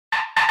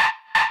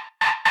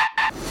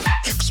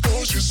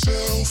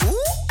yourself.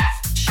 Ooh,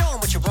 show 'em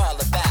what you're all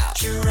about.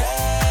 Dragged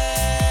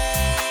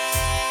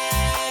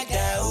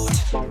out.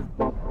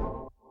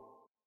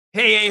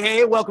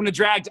 Hey, welcome to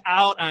Dragged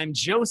Out. I'm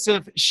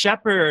Joseph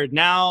Shepard.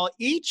 Now,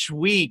 each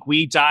week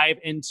we dive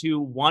into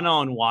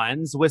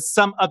one-on-ones with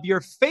some of your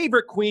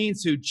favorite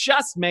queens who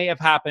just may have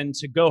happened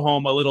to go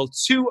home a little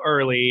too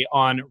early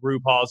on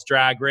RuPaul's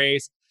Drag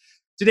Race.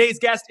 Today's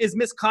guest is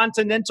Miss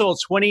Continental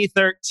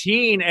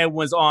 2013 and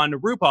was on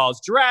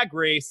RuPaul's Drag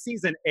Race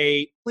Season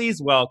 8.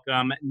 Please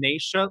welcome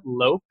Naysha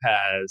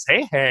Lopez.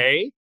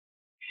 Hey.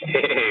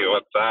 Hey,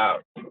 what's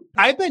up?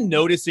 I've been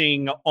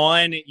noticing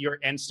on your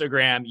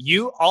Instagram,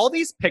 all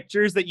these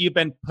pictures that you've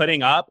been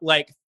putting up,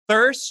 like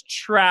thirst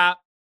trap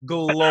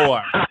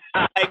galore.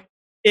 Like,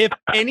 if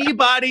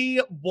anybody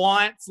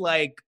wants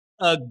like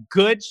a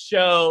good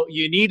show,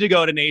 you need to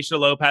go to Naysha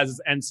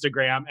Lopez's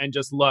Instagram and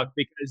just look,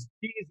 because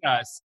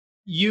Jesus,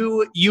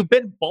 you've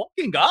been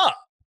bulking up.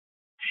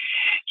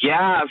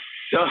 Yeah,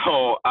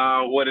 so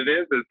what it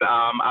is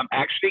I'm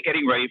actually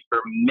getting ready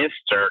for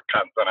Mr.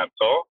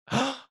 Continental.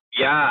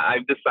 Yeah,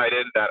 I've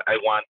decided that I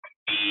want to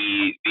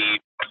be the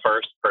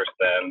first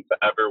person to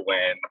ever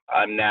win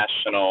a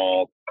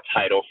national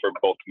title for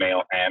both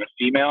male and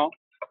female.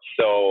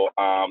 So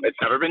it's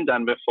never been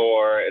done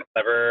before. It's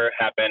never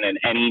happened at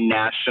any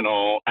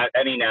national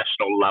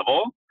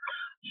level.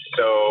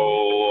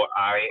 So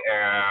I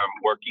am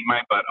working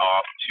my butt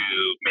off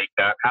to make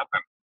that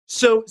happen.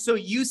 So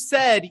you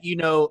said,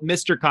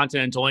 Mr.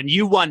 Continental, and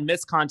you won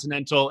Miss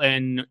Continental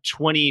in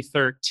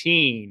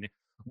 2013.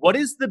 What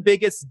is the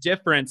biggest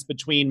difference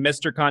between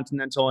Mr.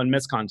 Continental and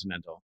Miss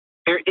Continental?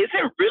 There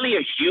isn't really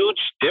a huge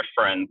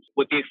difference,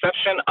 with the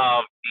exception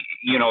of,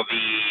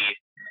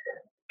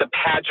 the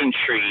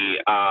pageantry,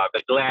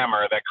 the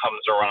glamour that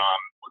comes around,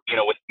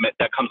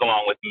 that comes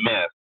along with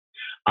Miss.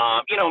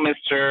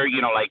 Mr.,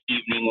 like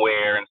evening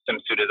wear and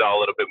swimsuit is all a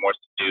little bit more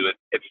subdued.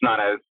 It's not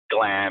as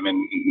glam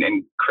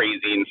and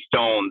crazy and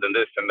stones and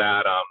this and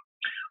that.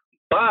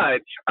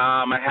 But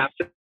I have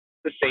to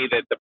say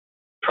that the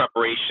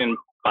preparation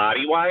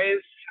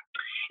body-wise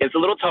is a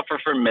little tougher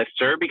for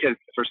Mr. because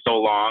for so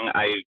long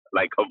I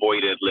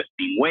avoided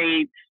lifting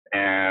weights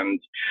and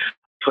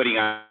putting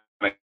on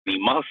any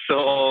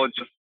muscle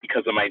just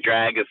because of my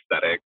drag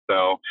aesthetic.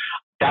 So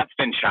that's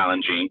been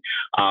challenging.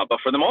 But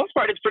for the most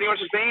part, it's pretty much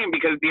the same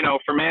because,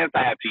 for Miss,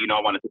 I had to,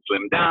 I wanted to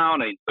slim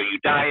down. And so you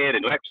diet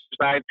and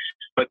exercise.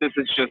 But this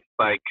is just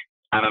like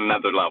on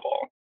another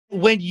level.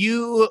 When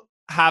you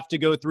have to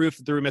go through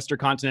Mr.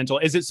 Continental,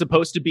 is it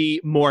supposed to be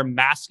more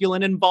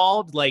masculine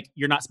involved? Like,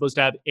 you're not supposed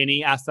to have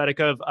any aesthetic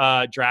of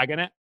drag in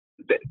it?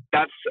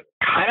 That's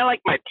kind of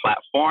like my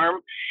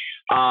platform.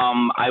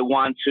 I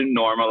want to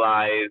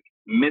normalize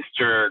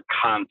Mr.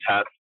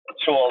 Contest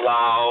to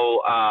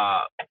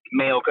allow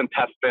male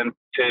contestants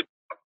to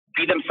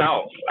be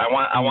themselves. I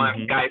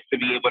want guys to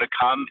be able to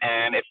come,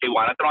 and if they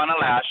want to throw on a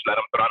lash, let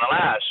them throw on a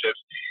lash. If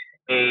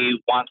they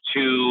want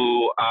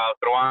to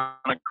throw on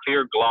a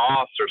clear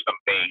gloss or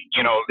something,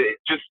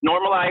 just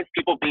normalize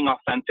people being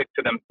authentic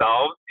to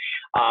themselves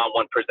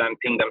when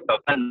presenting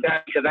themselves. And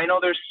because I know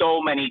there's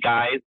so many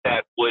guys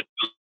that would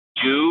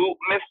do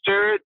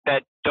Mr.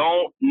 that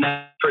don't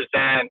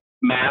present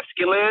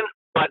masculine,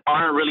 but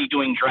aren't really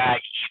doing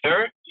drag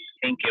either.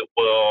 I think it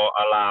will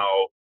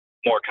allow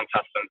more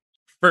contestants.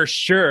 For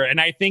sure.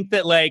 And I think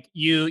that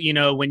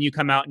when you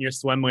come out in your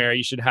swimwear,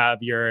 you should have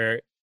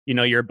your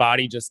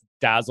body just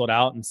dazzled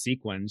out in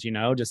sequins,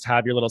 just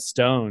have your little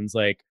stones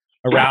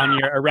around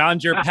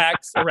your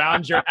pecs,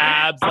 around your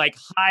abs,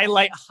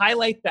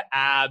 highlight the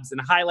abs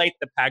and highlight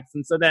the pecs.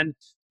 And so then,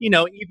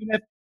 even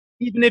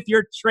if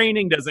your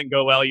training doesn't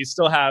go well, you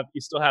still have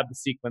the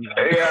sequin.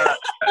 Yeah.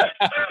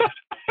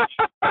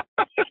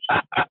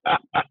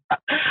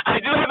 I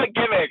do have a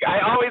gimmick. I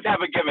always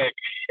have a gimmick,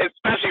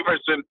 especially for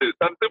swimsuits.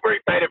 I'm super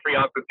excited for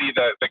y'all to see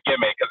the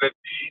gimmick because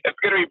it's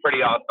going to be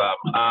pretty awesome.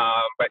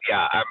 But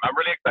yeah, I'm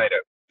really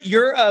excited.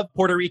 You're of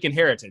Puerto Rican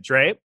heritage,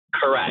 right?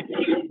 Correct.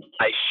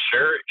 I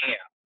sure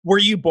am. Were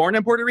you born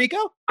in Puerto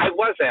Rico? I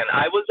wasn't.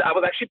 I was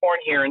actually born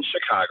here in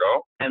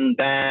Chicago, and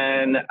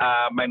then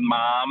my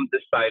mom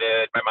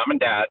and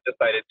dad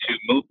decided to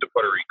move to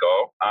Puerto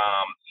Rico.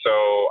 So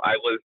I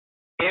was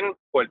in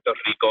Puerto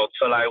Rico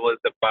till I was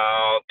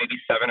about maybe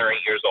 7 or 8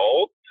 years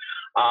old.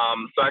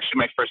 So actually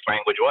my first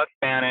language was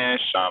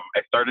Spanish.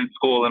 I started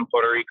school in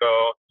Puerto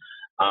Rico.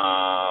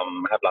 I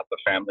have lots of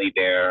family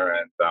there,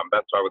 and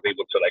that's why I was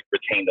able to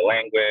retain the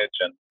language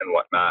and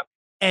whatnot.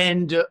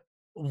 And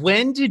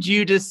when did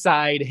you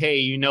decide, hey,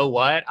 you know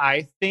what?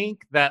 I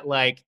think that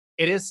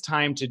it is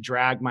time to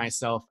drag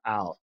myself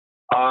out?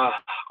 Oh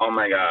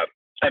my God.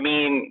 I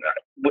mean,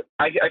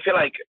 I feel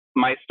like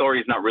my story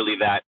is not really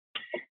that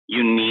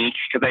unique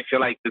because I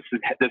feel like this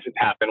has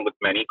happened with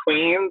many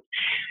queens.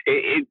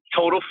 It's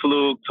total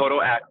fluke,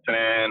 total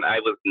accident. I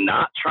was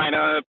not trying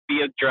to be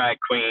a drag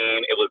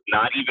queen. It was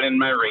not even in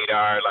my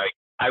radar.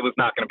 I was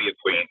not going to be a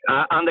queen.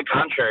 On the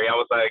contrary, I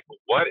was like,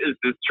 what is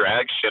this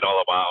drag shit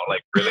all about?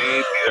 Really?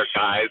 These are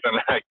guys?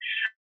 And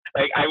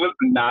I was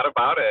not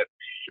about it.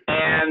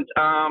 And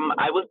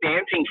I was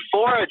dancing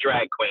for a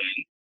drag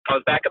queen I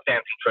was backup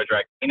dancing for a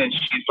drag queen, and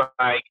she's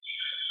like,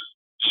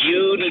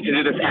 you need to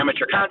do this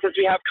amateur contest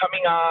we have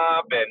coming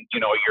up, and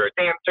you're a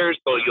dancer,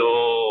 so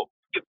you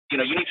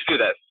need to do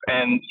this,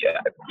 and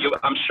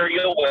I'm sure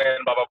you'll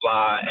win, blah blah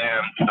blah,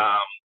 and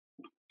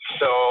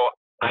so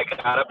I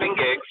got up in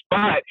gigs,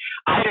 but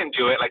I didn't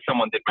do it. Like,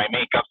 someone did my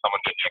makeup,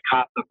 someone gave me a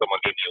costume, someone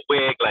gave me a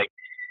wig. Like,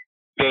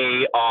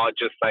 they all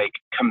just like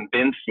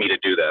convinced me to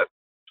do this,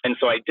 and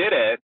so I did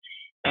it.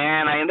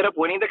 And I ended up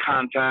winning the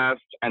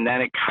contest. And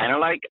then it kind of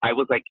like, I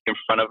was like in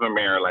front of a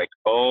mirror, like,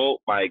 oh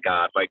my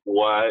God, like,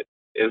 what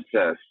is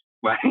this?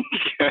 Like,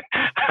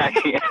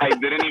 I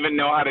didn't even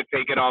know how to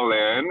take it all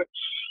in.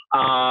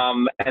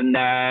 And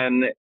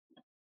then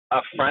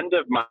a friend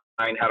of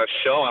mine had a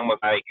show and was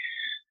like,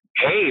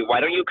 hey,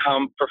 why don't you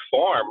come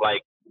perform?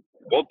 Like,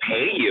 we'll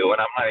pay you. And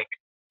I'm like,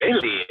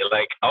 really?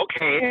 Like,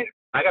 okay,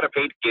 I got a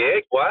paid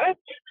gig? What?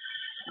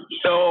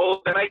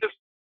 So then I just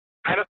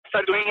kind of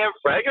started doing it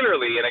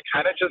regularly, and it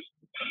kind of just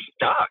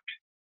stuck.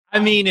 I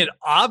mean, it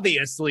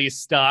obviously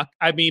stuck.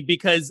 I mean,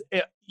 because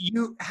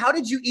how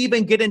did you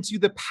even get into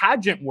the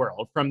pageant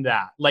world from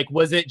that? Like,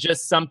 was it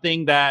just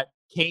something that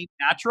came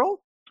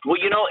natural? Well,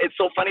 it's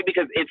so funny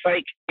because it's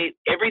like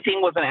everything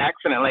was an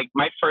accident. Like,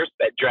 my first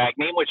drag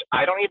name, which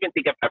I don't even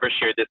think I've ever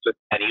shared this with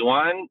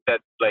anyone,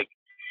 that's like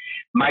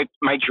my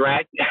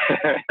drag,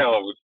 oh,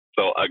 it was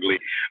so ugly.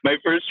 My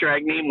first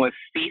drag name was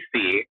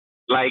Cece.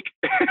 Like,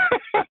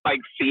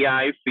 like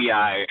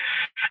CICI.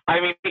 I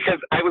mean, because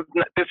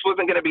this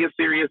wasn't going to be a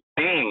serious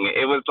thing.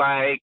 It was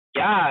like,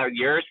 yeah,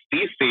 you're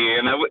Cece.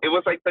 And it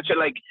was like such a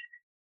like,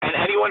 and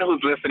anyone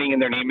who's listening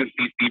and their name is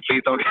Cece,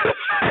 please don't get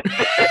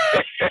offended.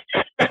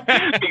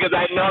 Because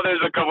I know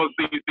there's a couple of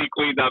Cece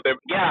queens out there.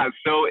 Yeah,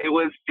 so it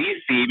was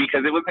Cece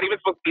because it wasn't even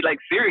supposed to be like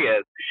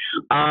serious.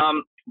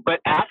 But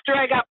after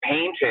I got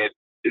painted,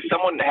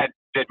 someone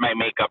did my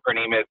makeup. Her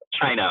name is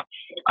China,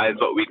 is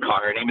what we call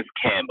her. Her name is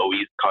Kim, but we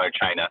used to call her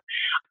China.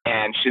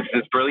 And she's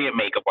this brilliant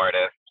makeup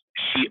artist.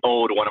 She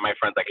owed one of my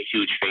friends like a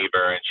huge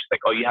favor, and she's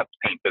like, "Oh, you have to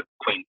paint this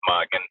queen's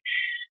mug." And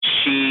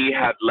she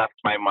had left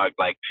my mug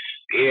like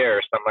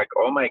fierce. I'm like,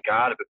 "Oh my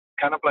God, it's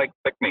kind of like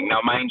sickening."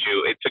 Now, mind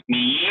you, it took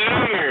me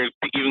years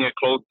to even get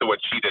close to what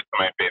she did to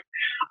my face,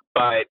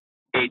 but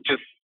it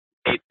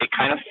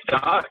kind of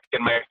stuck.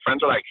 And my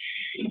friends were like,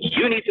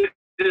 "You need to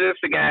do this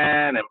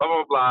again," and blah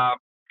blah blah.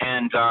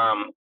 And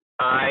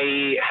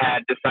I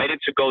had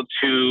decided to go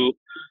to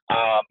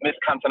Miss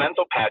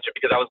Continental pageant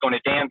because I was going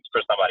to dance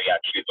for somebody,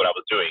 actually, is what I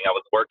was doing. I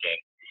was working.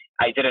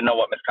 I didn't know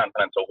what Miss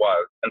Continental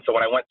was. And so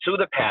when I went to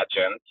the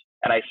pageant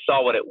and I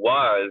saw what it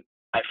was,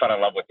 I fell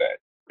in love with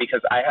it because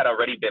I had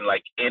already been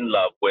like in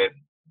love with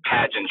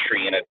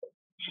pageantry in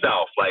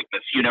itself, like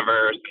Miss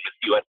Universe, Miss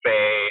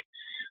USA.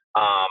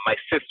 My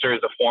sister is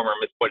a former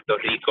Miss Puerto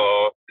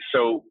Rico.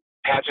 So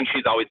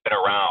pageantry's always been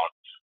around.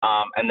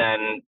 And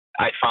then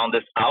I found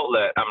this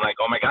outlet. I'm like,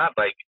 oh my God,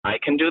 like I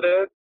can do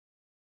this.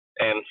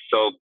 And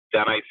so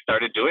then I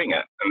started doing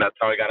it. And that's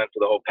how I got into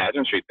the whole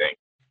pageantry thing.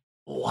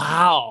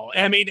 Wow.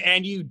 I mean,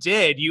 and you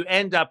did. You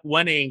end up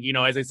winning,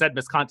 as I said,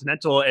 Miss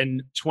Continental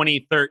in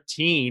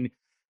 2013.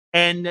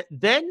 And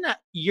then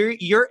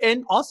you're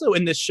also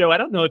in this show. I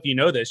don't know if you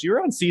know this. You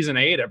were on season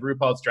 8 of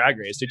RuPaul's Drag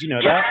Race. Did you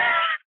know that?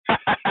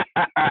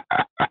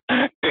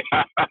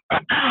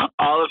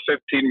 All of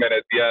 15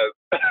 minutes, yes.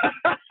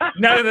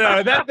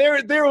 No. That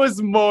there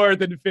was more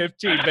than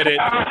 15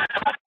 minutes.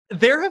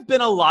 There have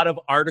been a lot of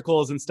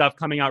articles and stuff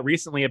coming out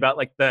recently about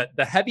like the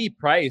heavy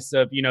price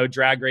of,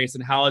 Drag Race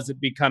and how is it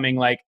becoming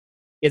like,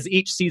 as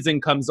each season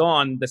comes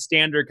on, the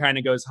standard kind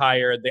of goes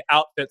higher, the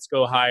outfits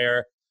go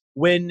higher.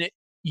 When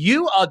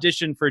you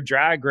auditioned for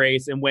Drag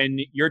Race and when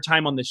your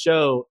time on the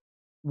show,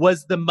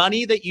 was the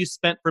money that you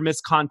spent for Miss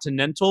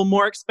Continental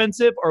more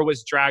expensive or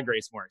was Drag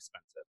Race more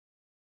expensive?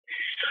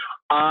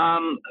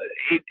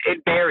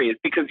 It varies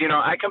because,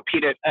 I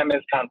competed at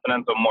Miss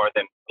Continental more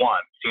than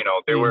once.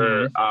 There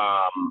were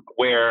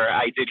where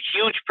I did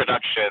huge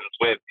productions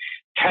with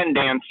 10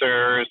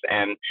 dancers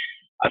and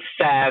a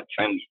set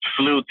and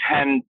flew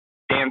 10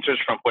 dancers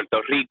from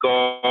Puerto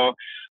Rico.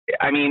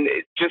 I mean,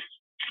 it just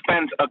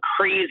spent a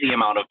crazy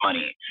amount of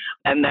money.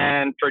 And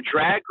then for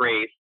Drag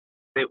Race,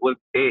 they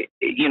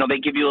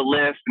give you a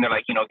list and they're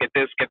like, get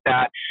this, get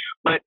that.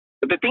 But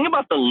the thing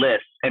about the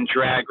list and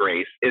Drag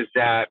Race is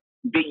that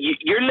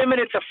you're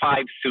limited to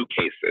 5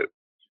 suitcases.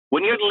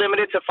 When you're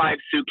limited to 5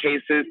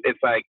 suitcases, it's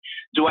like,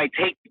 do I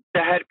take the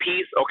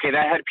headpiece? Okay,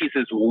 that headpiece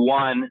is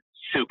 1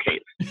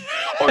 suitcase.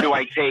 Or do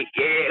I take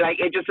it? Like,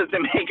 it just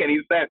doesn't make any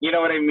sense. You know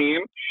what I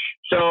mean?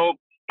 So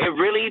it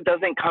really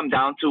doesn't come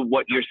down to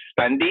what you're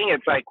spending.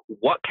 It's like,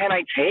 what can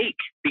I take?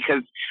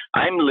 Because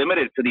I'm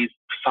limited to these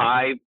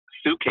 5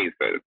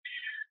 suitcases.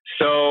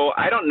 So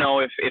I don't know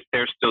if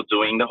they're still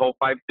doing the whole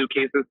 5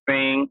 suitcases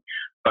thing.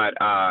 But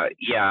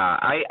yeah,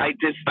 I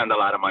did spend a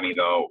lot of money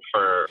though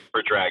for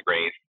Drag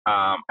Race.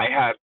 I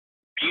had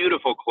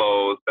beautiful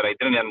clothes that I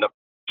didn't end up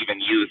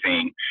even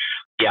using.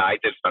 Yeah, I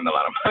did spend a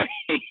lot of money.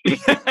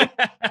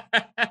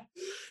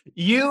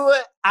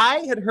 I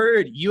had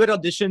heard you had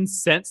auditioned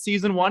since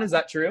season 1. Is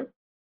that true?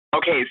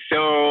 Okay,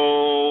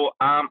 so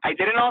I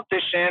did an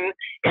audition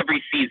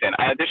every season.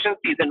 I auditioned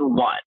season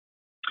 1.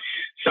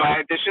 So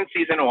I auditioned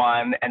season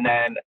 1, and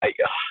then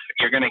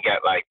you're gonna get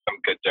like some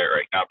good dirt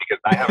right now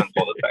because I haven't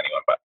told this to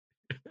anyone, but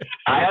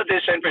I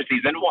auditioned for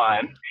season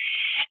 1,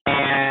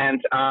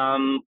 and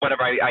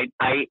whatever.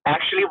 I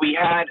actually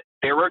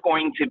there were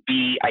going to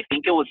be, I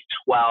think it was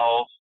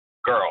 12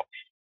 girls,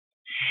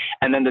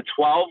 and then the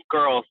 12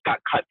 girls got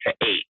cut to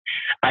 8.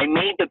 I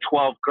made the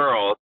 12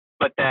 girls,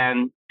 but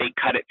then they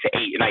cut it to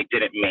 8, and I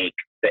didn't make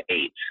the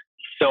 8.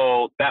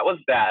 So that was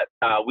that.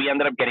 We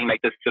ended up getting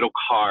like this little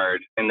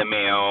card in the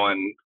mail,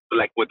 and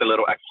like with a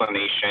little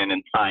explanation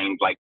and signed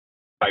like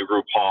by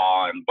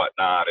RuPaul and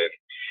whatnot, and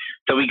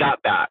so we got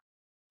that.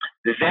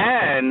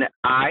 Then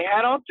I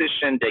had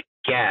auditioned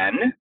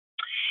again,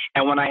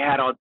 and when I had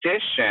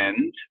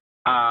auditioned,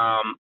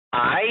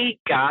 I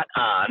got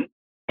on,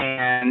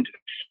 and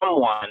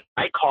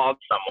I called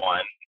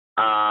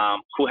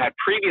someone who had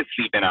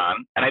previously been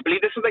on, and I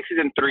believe this was like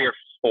season 3 or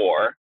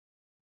 4.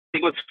 I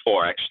think it was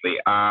 4 actually.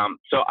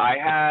 So I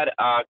had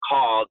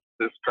called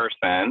this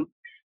person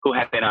who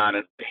had been on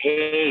and said,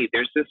 hey,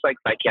 there's this like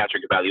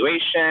psychiatric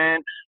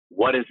evaluation.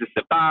 What is this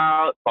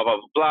about? Blah, blah,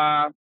 blah,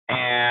 blah.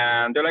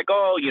 And they're like,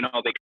 oh,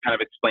 they kind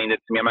of explained it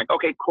to me. I'm like,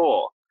 okay,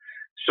 cool.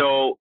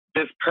 So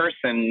this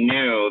person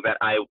knew that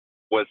I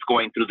was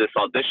going through this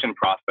audition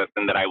process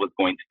and that I was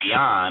going to be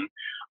on.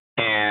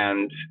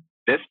 And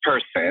this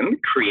person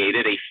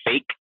created a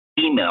fake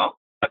email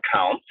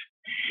account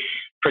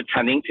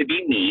pretending to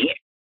be me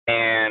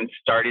and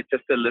started to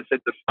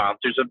solicit the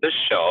sponsors of the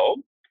show,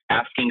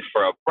 asking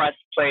for a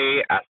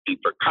breastplate, asking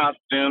for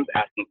costumes,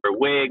 asking for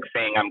wigs,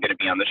 saying, I'm going to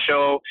be on the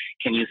show.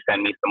 Can you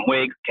send me some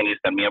wigs? Can you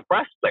send me a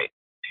breastplate?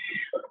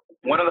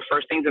 One of the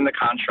first things in the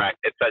contract,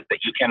 it says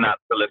that you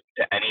cannot solicit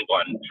to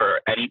anyone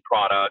for any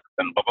products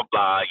and blah, blah,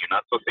 blah. You're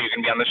not supposed to say you're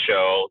going to be on the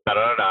show, da,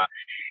 da, da, da.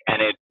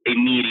 And it's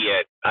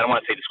immediate, I don't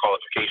want to say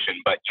disqualification,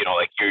 but,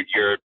 like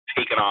you're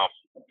taken off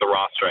the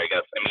roster, I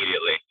guess,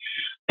 immediately.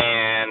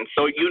 And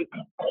so you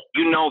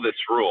know this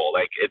rule,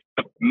 like it's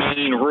the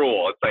main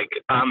rule. It's like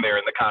it's on there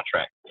in the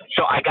contract.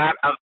 So I got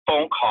a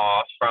phone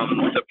call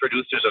from the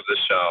producers of the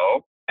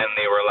show, and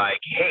they were like,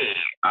 hey,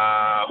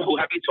 who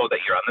have you told that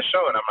you're on the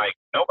show? And I'm like,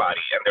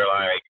 nobody. And they're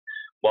like,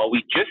 well,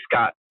 we just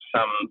got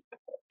some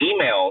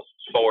emails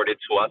forwarded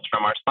to us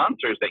from our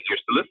sponsors that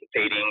you're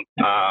soliciting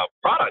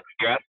products.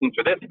 You're asking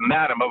for this and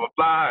that and blah, blah,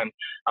 blah. And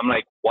I'm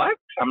like, what?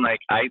 I'm like,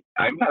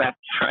 I'm not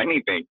asking for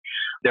anything.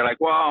 They're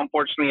like, well,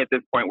 unfortunately, at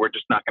this point, we're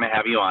just not going to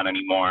have you on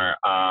anymore.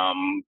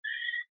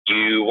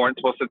 You weren't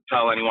supposed to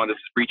tell anyone this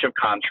is breach of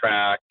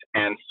contract.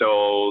 And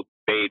so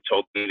they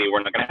told me they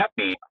weren't going to have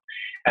me.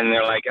 And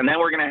they're like, and then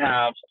we're going to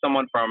have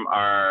someone from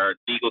our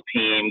legal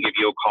team give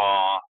you a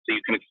call so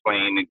you can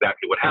explain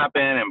exactly what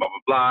happened and blah,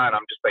 blah, blah. And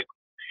I'm just like,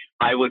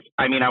 I was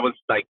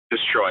like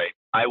destroyed.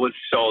 I was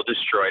so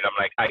destroyed. I'm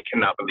like, I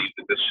cannot believe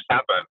that this just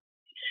happened.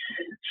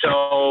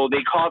 So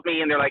they called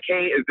me and they're like,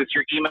 hey, is this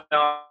your email?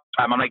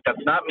 I'm like,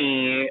 that's not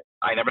me.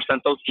 I never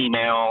sent those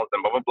emails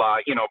and blah, blah, blah,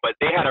 but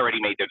they had already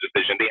made their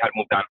decision. They had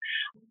moved on.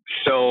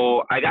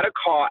 So I got a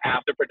call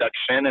after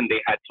production, and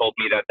they had told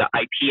me that the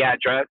IP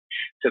address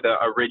to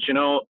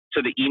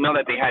the email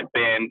that they had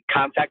been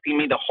contacting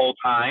me the whole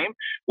time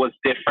was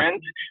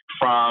different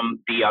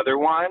from the other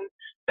one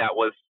that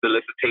was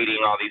soliciting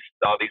all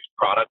these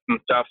products and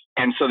stuff.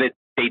 And so that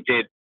they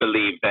did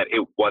believe that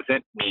it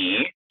wasn't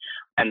me,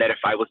 and that if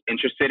I was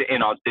interested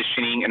in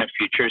auditioning in a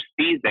future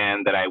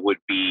season, that I would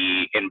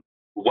be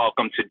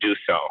welcome to do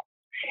so.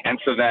 And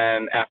so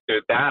then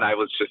after that, I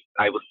was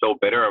so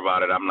bitter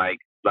about it. I'm like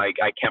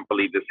I can't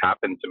believe this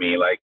happened to me.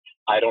 Like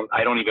I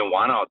don't even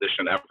want to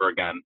audition ever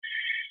again.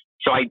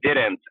 So I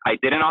didn't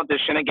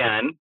audition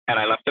again, and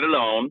I left it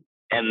alone.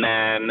 And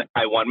then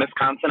I won Miss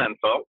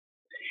Continental.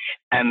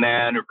 And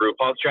then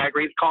RuPaul's Drag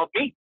Race called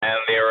me, and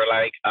they were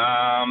like,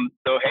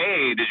 so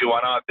hey, did you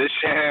want to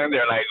audition?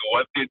 They're like,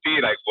 what's your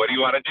tea? Like, what do you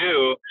want to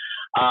do?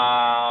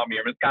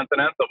 You're Miss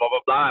Continental, blah,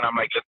 blah, blah. And I'm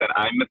like, listen,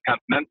 I'm Miss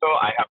Continental.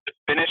 I have to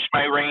finish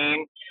my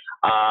reign.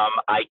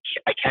 I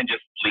can't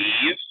just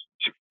leave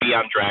to be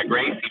on Drag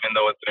Race, even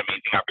though it's an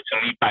amazing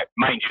opportunity. But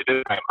mind you,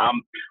 this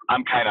time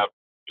I'm kind of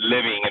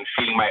living and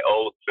feeling my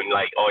oaths and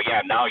like, oh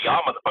yeah, now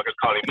y'all motherfuckers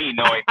calling me,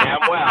 knowing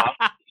damn well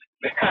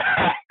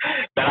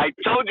that I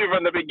told you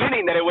from the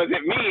beginning that it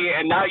wasn't me,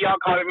 and now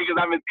y'all calling me because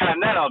I'm Miss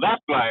Continental.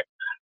 That's why.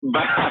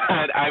 But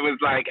I was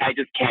like, I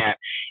just can't.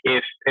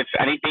 If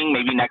anything,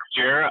 maybe next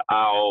year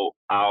I'll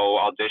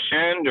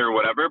audition or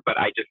whatever. But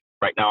I just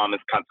right now I'm Miss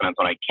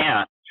Continental, and I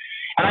can't.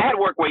 And I had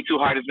worked way too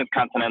hard as Miss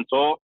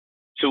Continental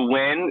to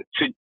win,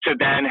 to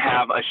then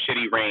have a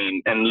shitty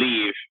reign and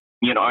leave.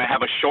 I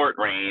have a short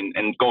reign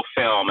and go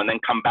film and then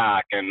come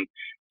back. And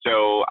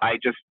so I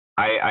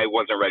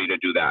wasn't ready to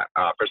do that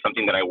for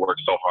something that I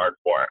worked so hard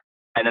for.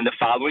 And then the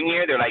following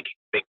year,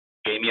 they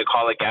gave me a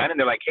call again, and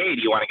they're like, hey,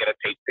 do you want to get a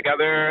tape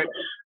together?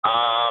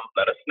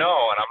 Let us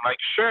know. And I'm like,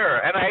 sure.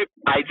 And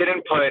I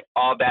didn't put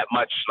all that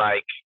much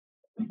like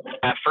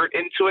effort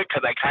into it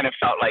because I kind of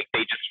felt like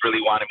they just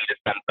really wanted me to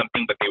send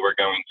something, but they were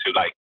going to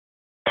like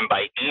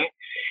invite me.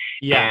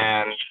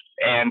 Yeah.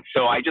 And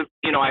so I just,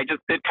 I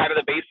just did kind of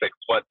the basics,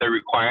 what the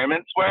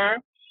requirements were.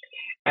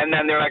 And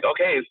then they're like,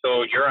 okay,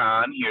 so you're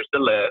on, here's the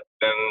list,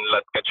 and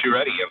let's get you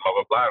ready, and blah,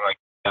 blah, blah. I'm like,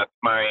 that's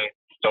my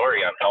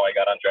story on how I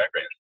got on Drag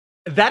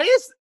Race. That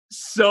is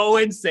so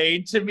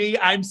insane to me.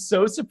 I'm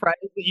so surprised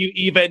that you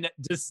even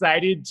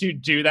decided to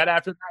do that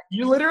after that.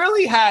 You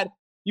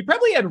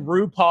probably had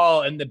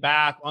RuPaul in the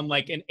back on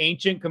like an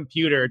ancient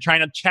computer trying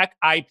to check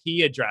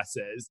IP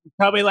addresses.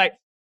 Probably like,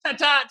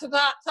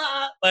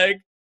 ta-ta.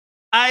 Like,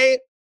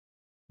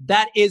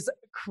 that is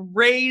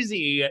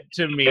crazy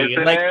to me.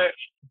 Isn't like, it?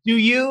 do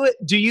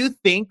you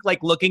think, like,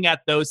 looking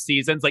at those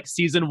seasons, like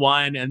season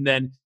 1 and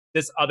then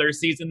this other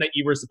season that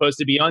you were supposed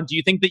to be on, do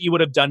you think that you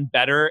would have done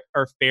better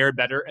or fared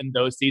better in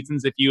those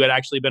seasons if you had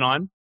actually been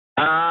on?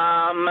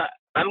 I'm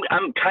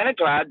kind of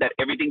glad that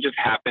everything just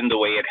happened the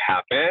way it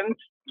happened.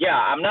 Yeah,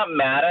 I'm not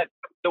mad at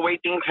the way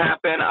things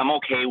happen. I'm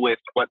okay with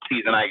what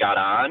season I got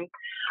on.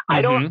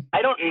 I don't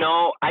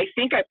know. I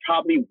think I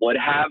probably would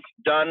have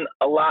done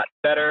a lot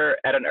better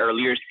at an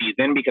earlier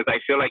season because I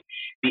feel like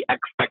the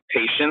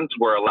expectations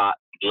were a lot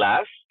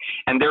less.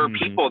 And there were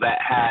people that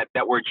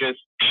were just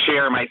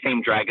share my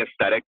same drag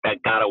aesthetic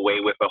that got away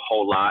with a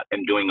whole lot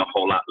and doing a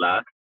whole lot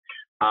less,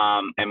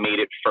 and made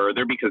it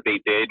further because they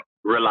did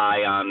rely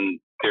on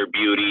their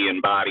beauty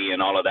and body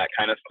and all of that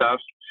kind of stuff.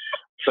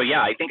 So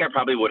yeah, I think I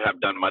probably would have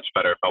done much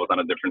better if I was on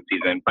a different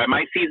season. By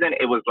my season,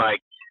 it was like,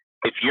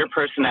 if your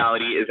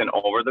personality isn't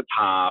over the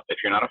top, if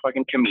you're not a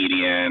fucking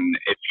comedian,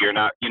 if you're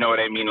not, you know what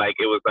I mean? Like,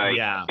 it was like,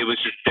 It was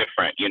just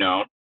different, you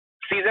know?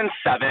 Season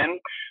 7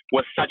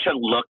 was such a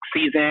look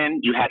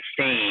season. You had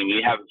Fame,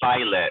 you have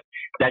Violet,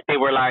 that they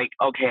were like,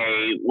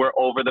 okay, we're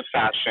over the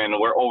fashion,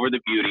 we're over the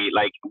beauty.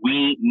 Like,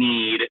 we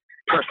need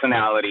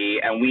personality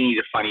and we need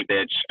a funny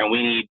bitch and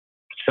we need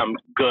some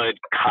good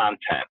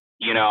content,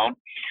 you know?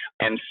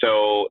 And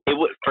so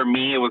for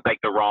me, it was like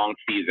the wrong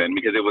season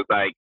because it was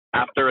like,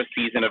 after a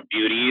season of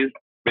beauties,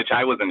 bitch,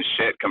 I wasn't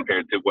shit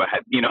compared to what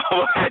had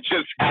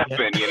just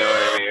happened. You know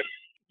what I mean?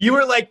 You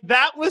were like,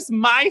 that was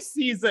my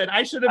season.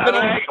 I should have been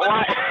like,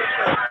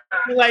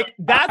 You're like,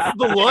 that's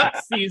the look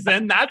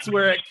season. That's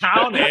where it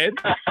counted.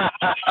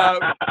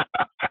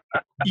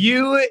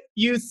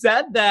 You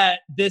said that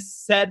this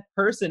said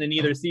person in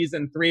either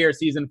season 3 or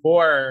season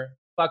 4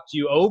 fucked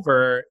you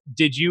over.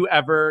 Did you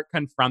ever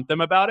confront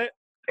them about it?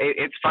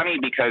 It's funny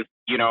because,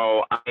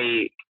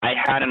 I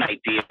had an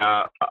idea.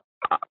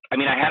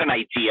 I had an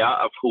idea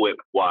of who it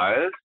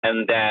was,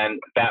 and then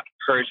that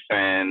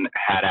person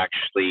had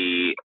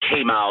actually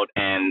came out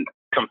and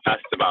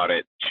confessed about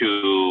it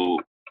to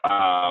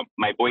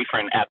my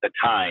boyfriend at the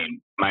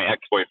time, my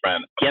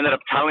ex-boyfriend. He ended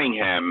up telling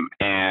him,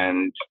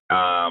 and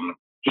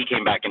he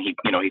came back and he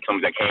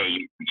told me like,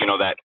 hey,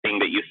 that thing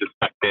that you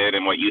suspected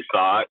and what you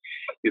thought.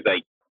 He's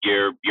like,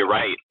 you're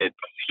right.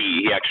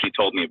 He actually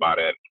told me about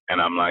it,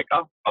 and I'm like,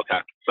 oh, okay.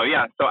 So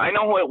yeah, so I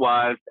know who it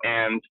was,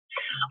 and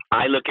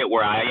I look at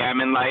where I am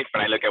in life,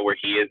 and I look at where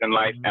he is in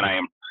life, and I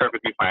am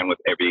perfectly fine with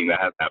everything that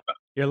has happened.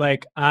 You're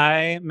like,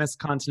 I Miss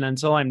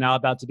Continental. I'm now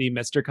about to be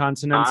Mr.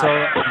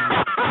 Continental.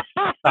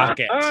 Fuck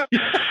it.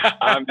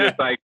 I'm just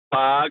like,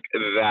 fuck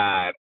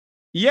that.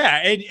 Yeah,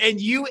 and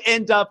you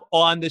end up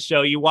on the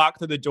show. You walk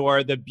through the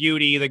door, the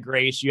beauty, the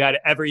grace. You had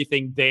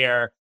everything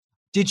there.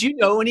 Did you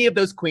know any of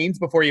those queens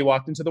before you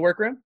walked into the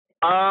workroom?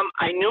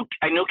 I knew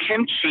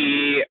Kim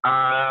Chi.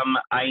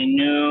 I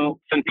knew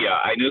Cynthia.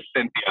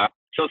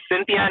 So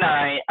Cynthia and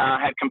I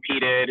had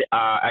competed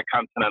at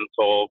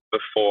Continental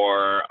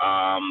before,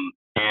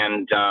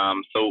 and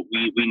so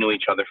we knew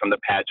each other from the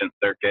pageant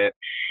circuit,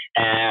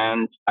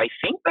 and I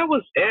think that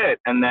was it.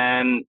 And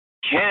then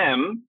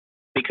Kim,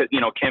 because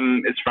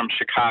Kim is from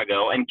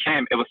Chicago, and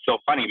Kim, it was so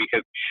funny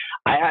because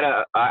I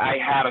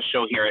had a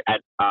show here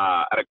at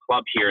a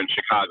club here in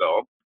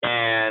Chicago,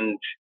 and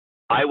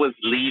I was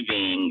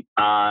leaving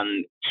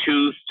on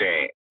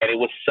Tuesday, and it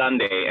was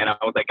Sunday, and I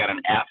was like at an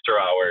after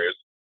hours,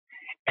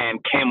 and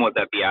Kim was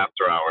at the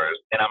after hours,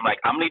 and I'm like,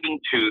 I'm leaving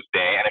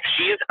Tuesday, and if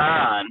she is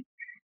on,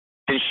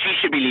 then she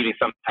should be leaving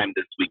sometime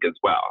this week as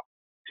well.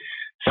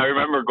 So I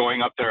remember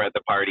going up there at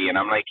the party, and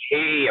I'm like,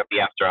 hey, at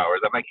the after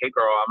hours, I'm like, hey,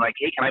 girl,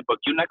 hey, can I book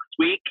you next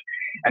week?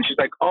 And she's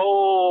like,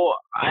 oh,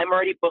 I'm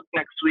already booked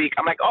next week.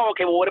 I'm like, oh,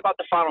 okay, well, what about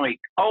the following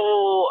week?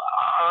 Oh,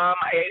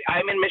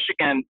 I'm in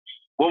Michigan.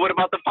 Well, what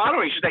about the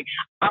following? She's like,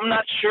 I'm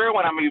not sure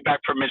when I'm going to be back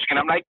from Michigan.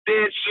 I'm like,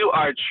 bitch, you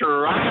are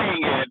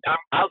trying it.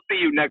 I'll see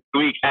you next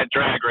week at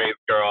Drag Race,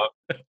 girl.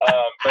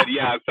 But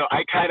yeah, so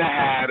I kind of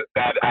had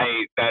that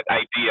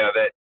idea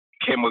that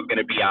Kim was going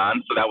to be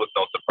on, so that was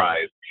no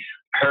surprise.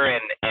 Her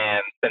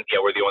and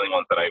Cynthia were the only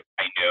ones that I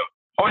knew.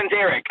 Oh, and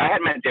Derek. I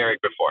had met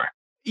Derek before.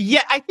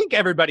 Yeah, I think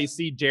everybody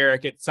see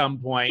Derek at some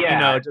point.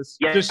 Yeah.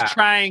 Just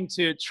trying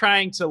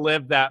to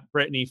live that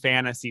Britney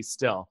fantasy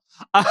still.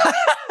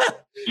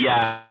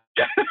 Yeah.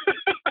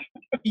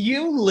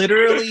 You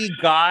literally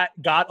got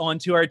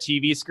onto our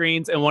TV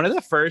screens, and one of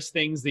the first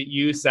things that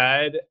you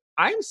said,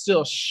 I'm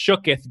still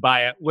shooketh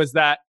by it, was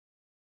that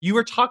you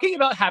were talking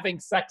about having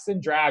sex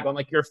and drag on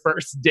like your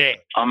first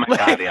day. Oh my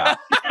God, yeah.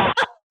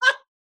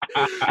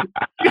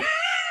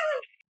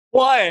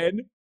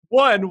 One,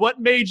 one, what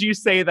made you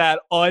say that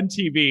on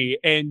TV?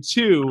 And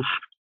two,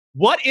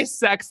 what is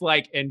sex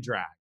like in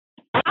drag?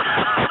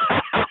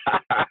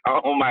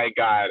 Oh my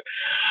God.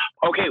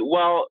 Okay,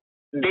 well,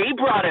 they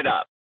brought it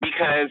up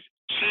because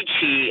Chi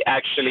Chi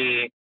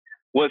actually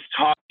was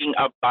talking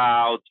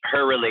about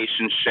her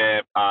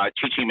relationship.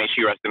 Chi Chi, may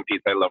she rest in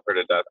peace. I love her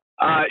to death.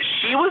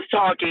 She was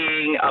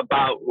talking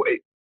about,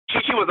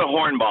 Chi Chi was a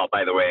hornball,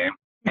 by the way,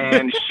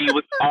 and she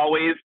was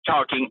always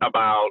talking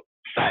about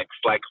sex,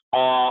 like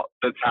all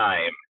the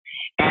time.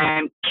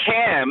 And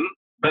Kim,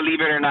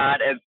 believe it or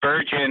not, as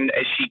virgin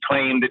as she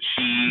claimed that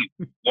she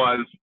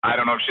was, I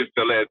don't know if she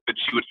still is, but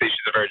she would say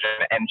she's a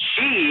virgin. And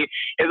she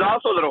is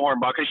also a little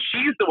hornball because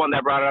she's the one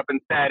that brought it up and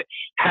said,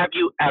 have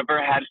you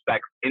ever had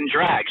sex in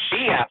drag?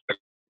 She asked the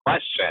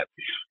question.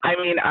 I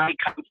mean, I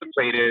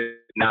contemplated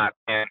not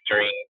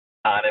answering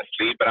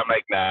honestly, but I'm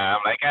like, nah.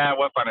 I'm like,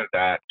 what fun is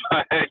that?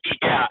 But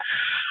yeah,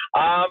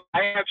 I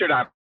answered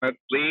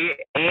honestly.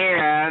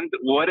 And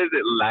what is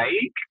it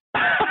like?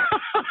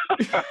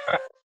 I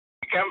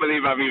can't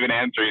believe I'm even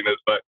answering this,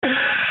 but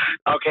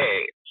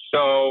okay.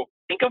 So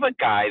think of a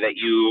guy that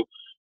you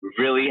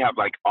really have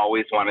like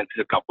always wanted to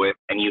hook up with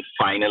and you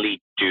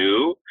finally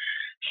do.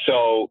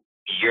 So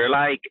you're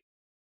like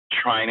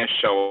trying to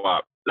show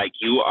up. Like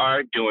you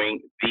are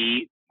doing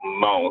the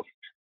most.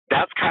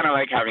 That's kind of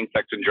like having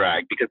sex in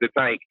drag because it's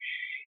like,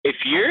 if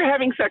you're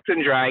having sex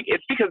in drag,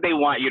 it's because they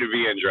want you to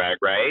be in drag,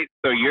 right?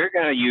 So you are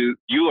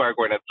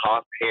going to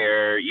toss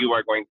hair, you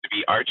are going to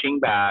be arching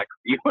back,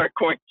 you are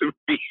going to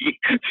be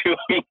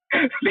doing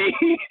the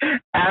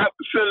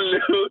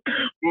absolute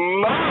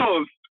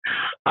most.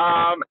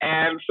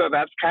 And so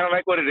that's kind of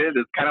like what it is.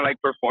 It's kind of like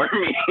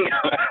performing.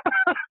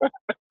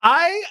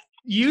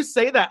 You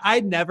say that, I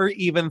never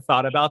even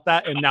thought about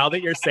that. And now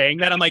that you're saying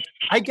that, I'm like,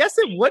 I guess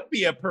it would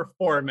be a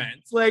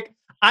performance. Like,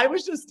 I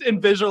was just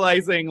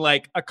visualizing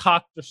like a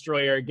cock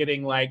destroyer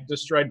getting like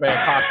destroyed by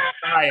a cock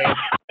crying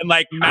and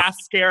like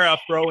mascara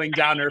throwing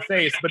down her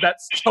face, but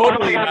that's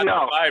totally not the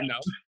vibe.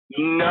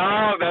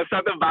 No, that's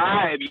not the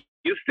vibe.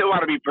 You still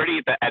want to be pretty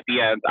at the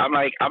end. I'm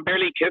like, I'm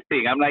barely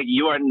kissing. I'm like,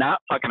 you are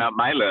not fucking up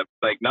my lips.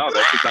 Like, no,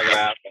 that's just not gonna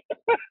happen.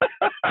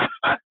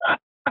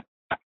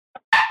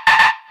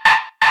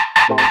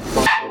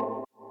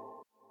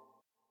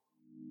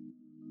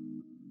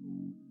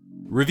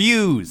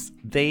 Reviews,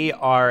 they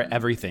are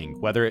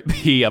everything, whether it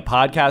be a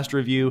podcast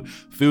review,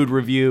 food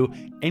review,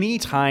 any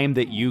time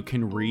that you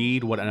can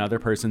read what another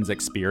person's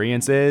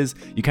experience is,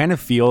 you kind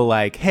of feel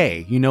like,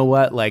 hey, you know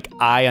what? Like,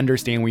 I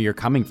understand where you're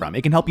coming from.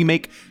 It can help you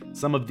make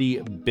some of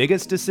the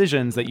biggest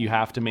decisions that you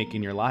have to make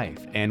in your life.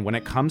 And when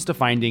it comes to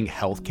finding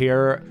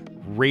healthcare,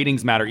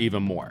 ratings matter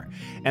even more.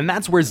 And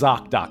that's where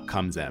ZocDoc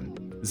comes in.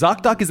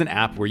 ZocDoc is an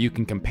app where you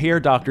can compare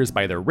doctors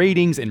by their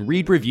ratings and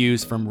read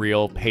reviews from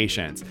real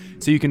patients,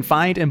 so you can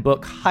find and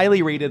book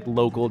highly rated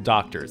local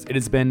doctors. It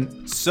has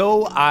been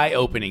so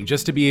eye-opening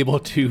just to be able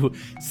to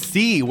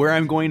see where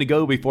I'm going to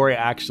go before I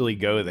actually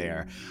go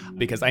there,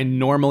 because I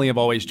normally have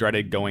always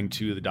dreaded going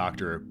to the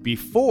doctor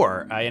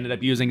before I ended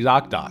up using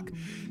ZocDoc.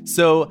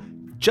 So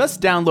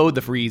just download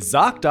the free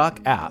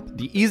ZocDoc app,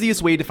 the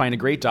easiest way to find a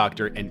great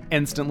doctor and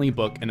instantly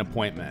book an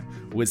appointment.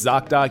 With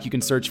ZocDoc, you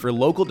can search for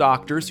local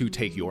doctors who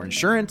take your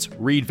insurance,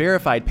 read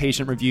verified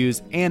patient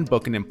reviews, and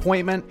book an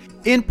appointment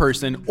in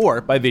person or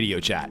by video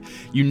chat.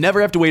 You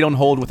never have to wait on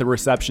hold with a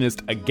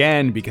receptionist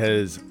again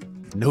because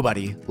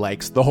nobody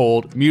likes the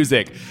hold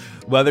music.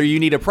 Whether you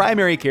need a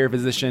primary care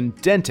physician,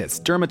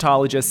 dentist,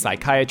 dermatologist,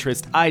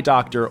 psychiatrist, eye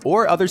doctor,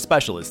 or other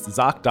specialist,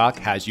 ZocDoc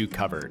has you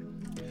covered.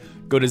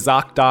 Go to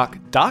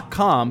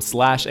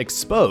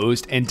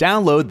ZocDoc.com/exposed and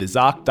download the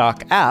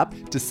ZocDoc app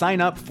to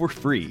sign up for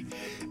free.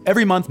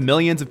 Every month,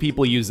 millions of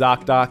people use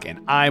ZocDoc, and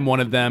I'm one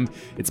of them.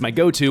 It's my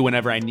go-to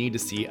whenever I need to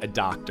see a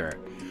doctor.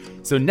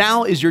 So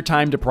now is your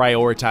time to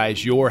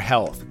prioritize your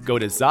health. Go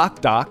to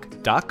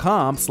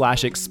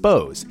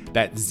ZocDoc.com/exposed.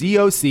 That's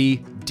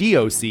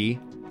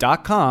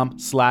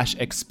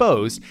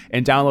ZocDoc.com/exposed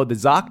and download the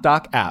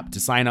ZocDoc app to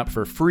sign up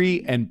for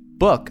free and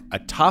book a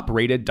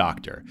top-rated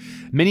doctor.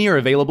 Many are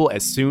available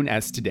as soon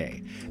as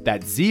today.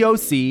 That's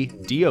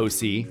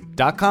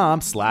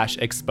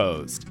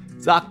ZocDoc.com/exposed.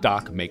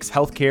 ZocDoc makes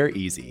healthcare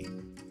easy.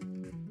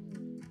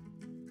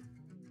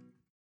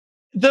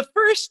 The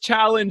first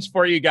challenge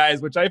for you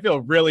guys, which I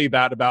feel really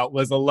bad about,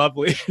 was a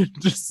lovely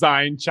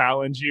design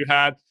challenge you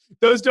had.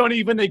 Those don't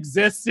even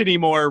exist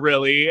anymore,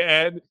 really.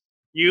 And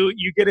you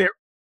get it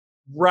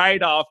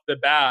right off the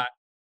bat.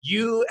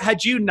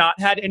 Had you not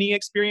had any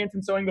experience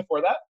in sewing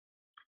before that?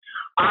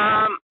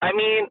 I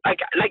mean, like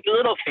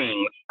little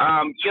things.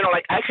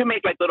 Like I could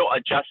make like little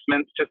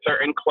adjustments to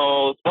certain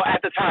clothes. Well,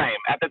 at the time,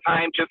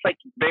 just like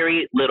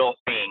very little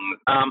things.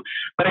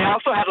 But I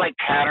also had like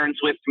patterns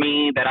with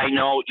me that I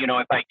know,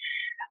 it's like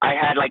I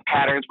had like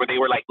patterns where they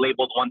were like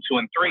labeled 1, 2,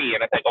 and 3,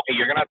 and it's like, okay,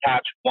 you're gonna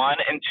attach 1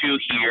 and 2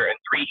 here and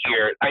 3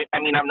 here. I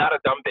mean, I'm not a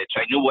dumb bitch.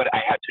 I knew what I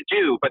had to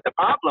do, but the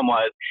problem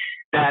was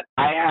that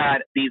I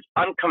had these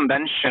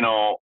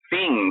unconventional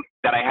things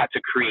that I had to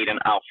create an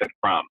outfit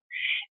from.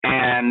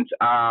 And,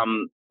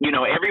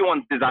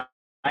 everyone's design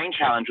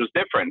challenge was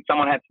different.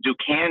 Someone had to do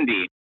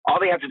candy. All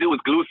they had to do was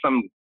glue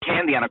some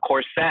candy on a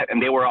corset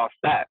and they were all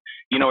set.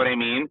 You know what I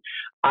mean?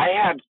 I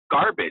had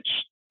garbage,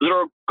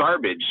 literal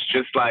garbage,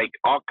 just like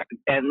all,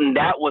 and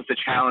that was the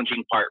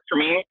challenging part for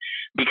me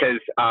because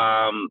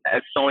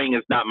as sewing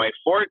is not my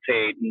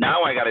forte,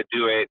 now I got to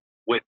do it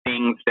with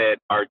things that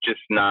are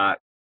just not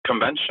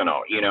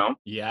conventional, you know?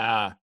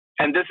 Yeah.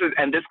 And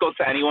this goes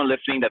to anyone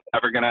listening that's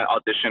ever gonna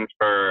audition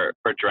for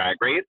Drag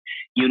Race.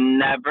 You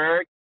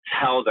never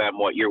tell them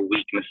what your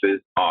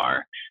weaknesses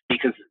are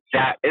because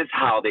that is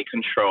how they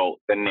control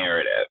the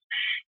narrative.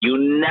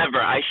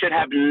 I should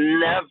have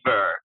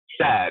never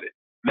said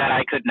that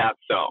I could not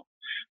sew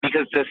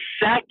because the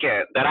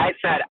second that I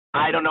said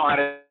I don't know how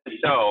to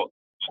sew,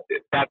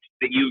 that's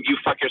you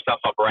fuck yourself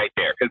up right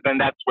there because then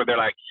that's where they're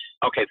like,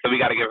 okay, so we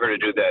got to get her to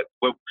do this.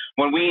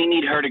 When we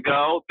need her to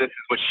go, this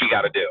is what she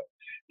got to do.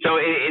 So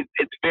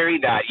it's very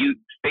that you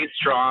stay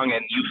strong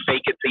and you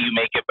fake it till you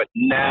make it, but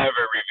never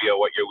reveal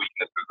what your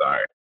weaknesses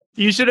are.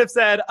 You should have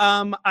said,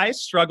 I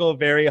struggle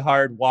very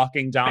hard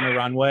walking down a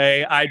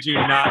runway. I do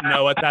not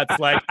know what that's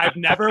like. I've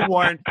never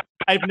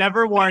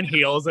worn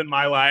heels in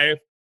my life.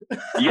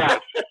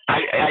 Yes,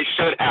 I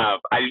should have.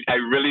 I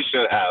really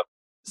should have.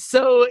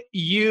 So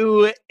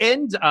you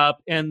end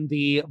up in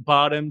the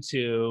bottom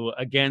two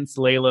against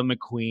Layla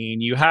McQueen.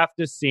 You have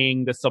to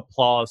sing this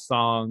applause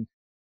song.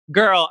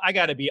 Girl, I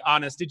gotta be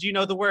honest. Did you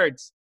know the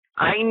words?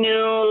 I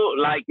knew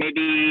like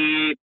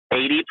maybe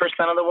 80%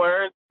 of the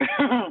words.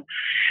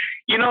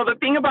 You know, the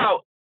thing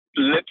about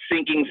lip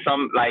syncing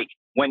like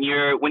when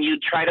you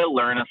try to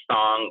learn a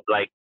song,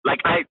 like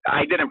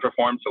I didn't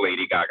perform to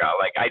Lady Gaga,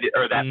 like I did,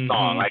 or that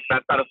song, like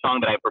that's not a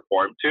song that I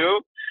performed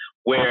to.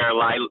 Where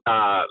Lila,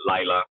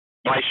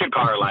 well, I should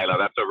call her Lila.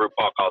 That's what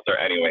RuPaul calls her,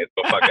 anyways.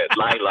 So fuck it,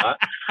 Lila.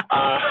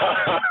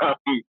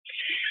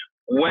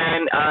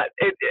 When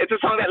it's a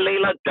song that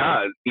Layla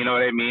does, you know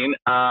what I mean?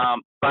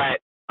 But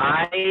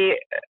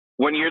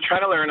when you're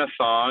trying to learn a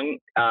song,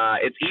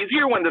 it's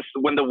easier when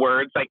the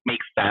words like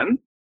make sense.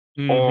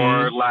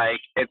 Or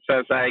like it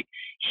says like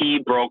he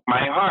broke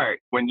my heart.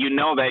 When you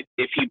know that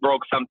if he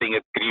broke something,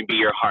 it's going to be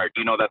your heart.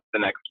 You know that's the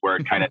next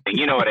word kind of thing.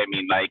 You know what I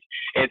mean? Like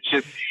it's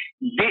just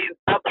the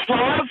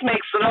applause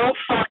makes no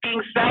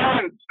fucking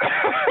sense.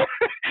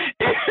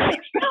 It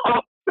makes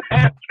no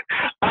sense.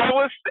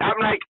 I'm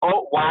like,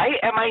 oh, why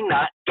am I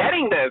not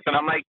getting this? And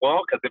I'm like,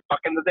 well, because it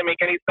fucking doesn't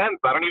make any sense.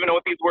 I don't even know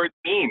what these words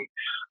mean.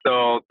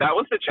 So that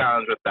was the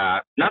challenge with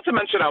that. Not to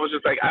mention, I was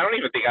just like, I don't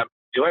even think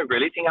do I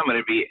really think I'm going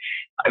to be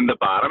in the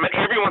bottom? And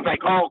everyone's like,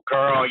 oh,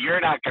 girl,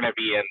 you're not going to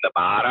be in the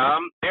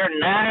bottom. They're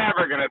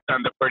never going to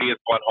send the prettiest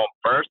one home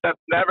first.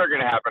 That's never going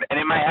to happen. And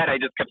in my head, I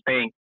just kept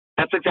saying,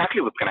 that's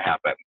exactly what's going to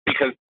happen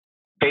because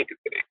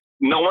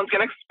no one's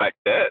going to expect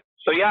it.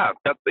 So, yeah,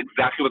 that's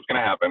exactly what's going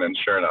to happen. And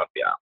sure enough,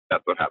 yeah,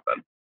 that's what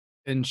happened.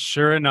 And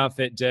sure enough,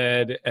 it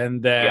did.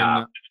 And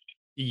then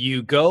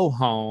you go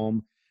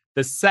home.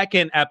 The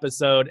second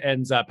episode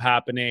ends up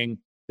happening.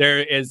 There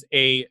is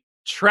a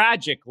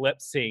tragic lip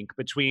sync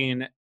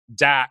between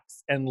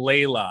Dax and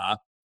Layla.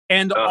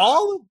 And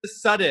all of a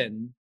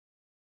sudden,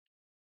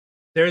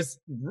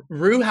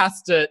 Rue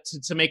has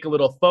to make a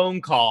little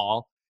phone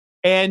call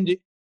and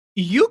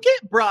you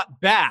get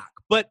brought back.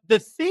 But the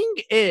thing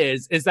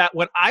is that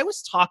when I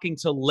was talking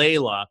to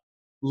Layla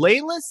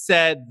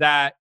said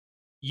that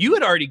you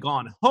had already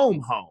gone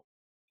home.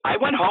 I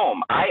went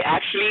home. I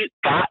actually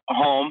got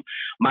home.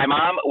 My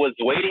mom was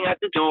waiting at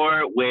the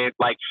door with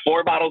like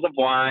 4 bottles of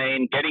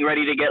wine, getting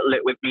ready to get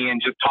lit with me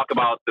and just talk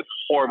about this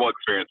horrible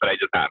experience that I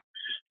just had.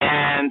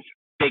 And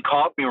they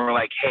called me and were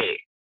like, hey,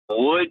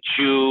 would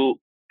you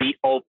be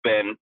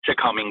open to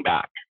coming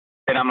back?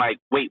 And I'm like,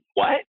 wait,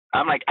 what?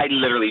 I'm like, I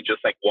literally just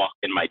like walked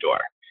in my door.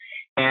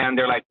 And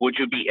they're like, would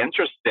you be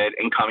interested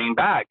in coming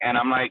back? And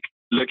I'm like,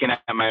 looking at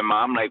my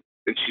mom, like,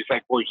 and she's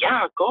like, well,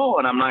 yeah, go.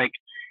 And I'm like,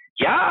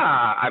 yeah,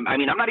 I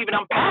mean, I'm not even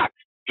unpacked.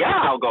 Yeah,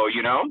 I'll go,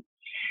 you know?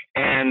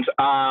 And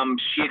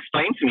she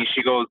explained to me,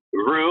 she goes,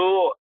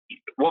 Rue,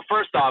 well,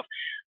 first off,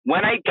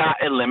 when I got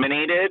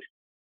eliminated,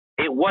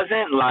 it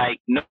wasn't like,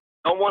 no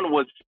one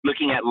was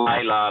looking at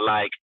Layla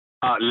like,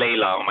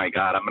 Layla, oh my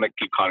God, I'm going to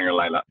keep calling her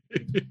Layla.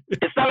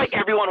 It's not like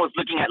everyone was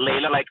looking at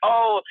Layla like,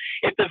 oh,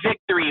 it's a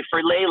victory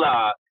for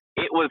Layla.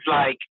 It was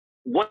like,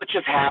 what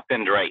just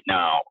happened right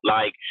now?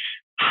 Like,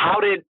 how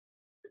is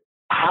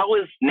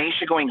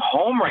Naysha going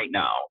home right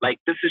now? Like,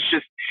 this is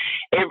just,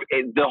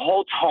 the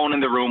whole tone in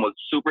the room was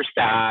super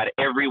sad.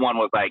 Everyone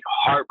was like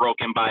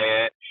heartbroken by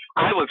it.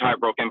 I was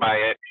heartbroken by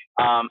it.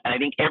 And I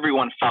think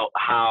everyone felt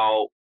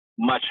how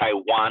much I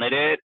wanted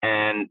it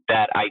and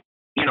that I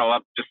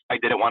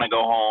didn't want to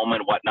go home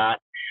and whatnot.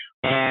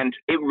 And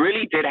it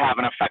really did have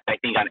an effect, I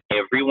think, on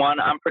everyone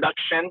on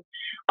production.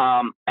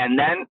 And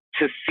then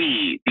to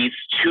see these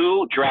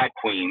 2 drag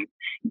queens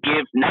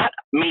give not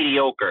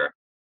mediocre,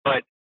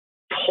 but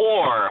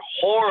poor,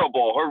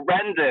 horrible,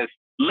 horrendous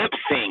lip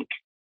sync.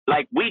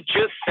 Like, we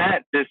just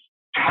sent this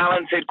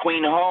talented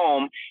queen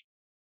home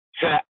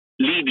to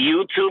leave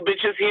you 2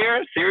 bitches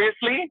here?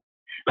 Seriously?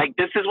 Like,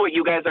 this is what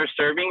you guys are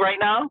serving right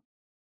now?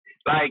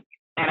 Like,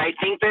 and I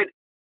think that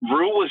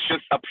Rue was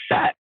just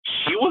upset.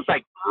 She was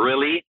like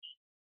really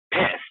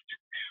pissed.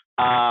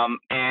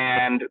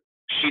 And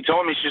she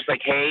told me, she's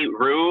like, hey,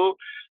 Rue,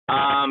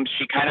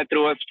 she kind of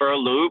threw us for a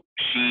loop.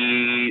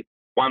 She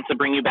wants to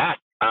bring you back.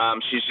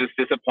 She's just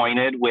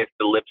disappointed with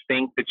the lip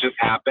sync that just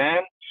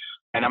happened.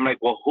 And I'm like,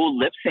 well, who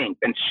lip synced?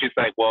 And she's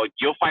like, well,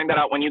 you'll find that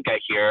out when you get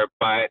here.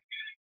 But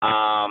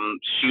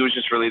she was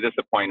just really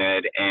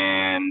disappointed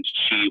and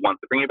she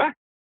wants to bring you back.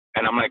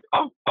 And I'm like,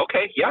 oh,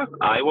 okay, yeah,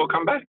 I will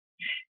come back.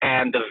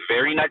 And the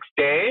very next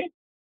day,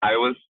 I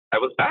was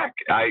back.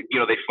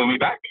 They flew me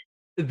back.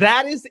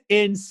 That is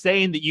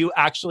insane that you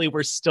actually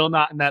were still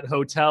not in that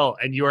hotel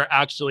and you are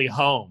actually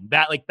home.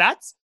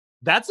 That's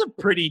a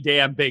pretty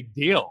damn big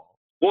deal.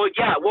 Well,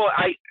 yeah. Well,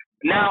 I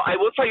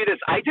will tell you this.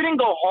 I didn't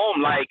go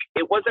home. Like,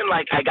 it wasn't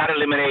like I got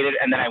eliminated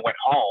and then I went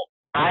home.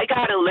 I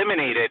got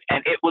eliminated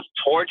and it was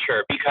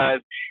torture because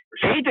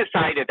they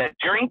decided that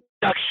during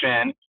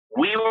production,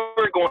 we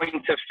were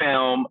going to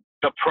film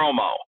the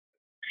promo.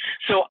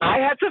 So I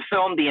had to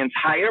film the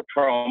entire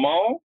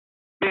promo,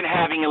 been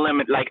having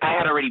I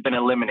had already been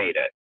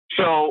eliminated.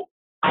 So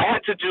I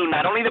had to do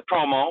not only the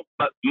promo,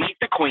 but meet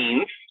the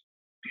queens.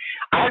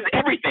 I had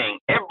everything.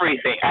 I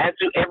had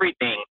to do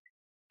everything.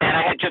 And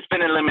I had just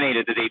been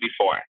eliminated the day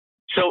before.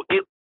 So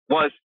it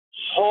was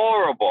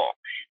horrible.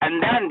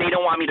 And then they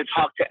don't want me to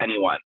talk to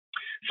anyone.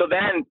 So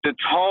then the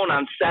tone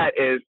on set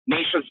is,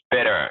 Naysha's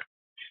bitter.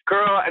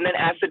 Girl, and then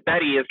Acid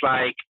Betty is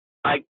like,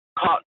 I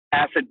caught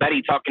Acid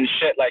Betty talking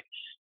shit like,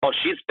 oh,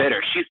 she's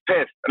bitter. She's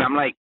pissed. And I'm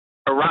like,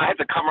 I had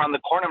to come around the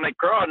corner. I'm like,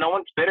 girl, no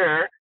one's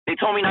bitter. They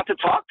told me not to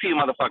talk to you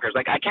motherfuckers.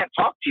 Like, I can't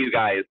talk to you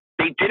guys.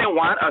 They didn't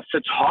want us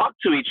to talk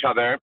to each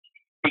other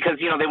because,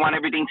 they want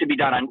everything to be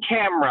done on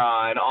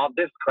camera and all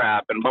this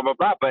crap and blah, blah,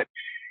 blah. But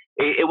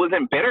it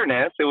wasn't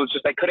bitterness. It was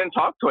just I couldn't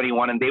talk to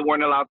anyone and they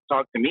weren't allowed to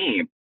talk to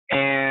me.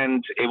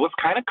 And it was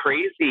kind of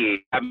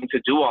crazy having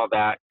to do all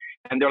that.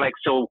 And they're like,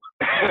 so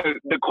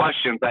the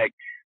questions like,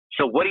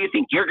 so what do you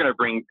think you're going to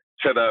bring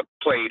to the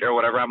plate or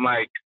whatever? I'm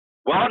like,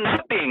 well,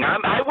 nothing.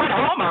 I went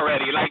home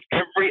already. Like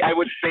I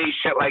would say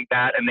shit like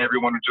that, and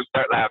everyone would just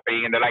start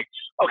laughing. And they're like,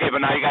 okay, but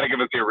now you got to give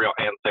us your real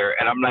answer.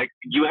 And I'm like,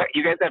 you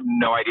guys have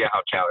no idea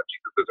how challenging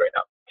this is right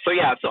now. So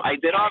yeah, so I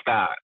did all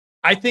that.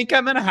 I think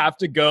I'm going to have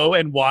to go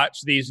and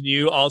watch these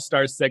new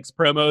All-Star 6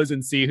 promos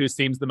and see who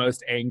seems the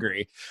most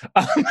angry.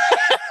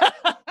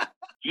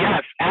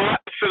 Yes,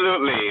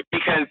 absolutely.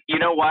 Because you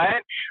know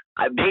what?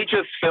 They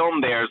just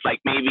filmed theirs like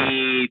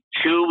maybe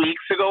 2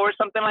 weeks ago or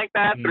something like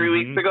that, 3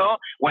 weeks ago,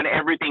 when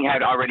everything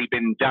had already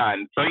been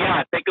done. So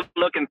yeah, take a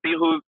look and see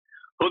who's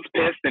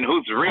pissed and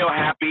who's real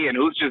happy and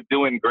who's just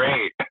doing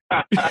great.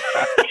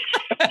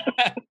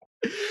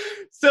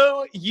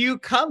 So you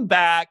come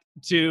back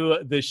to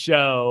the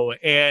show,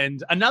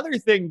 and another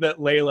thing that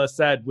Layla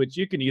said, which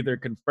you can either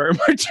confirm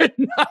or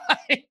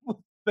deny,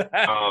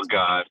 that oh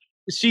God,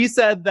 she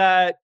said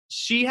that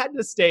she had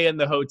to stay in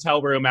the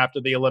hotel room after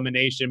the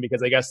elimination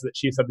because I guess that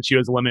she said that she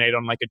was eliminated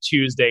on like a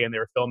Tuesday and they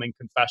were filming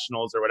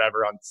confessionals or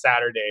whatever on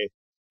Saturday.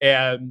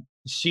 And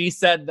she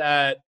said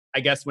that I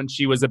guess when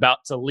she was about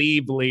to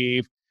leave,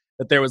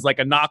 that there was like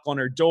a knock on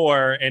her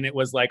door and it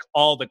was like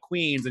all the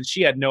queens and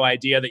she had no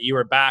idea that you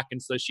were back.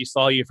 And so she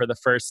saw you for the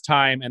first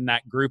time in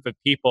that group of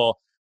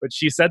people. But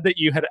she said that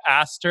you had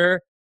asked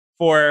her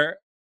for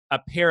a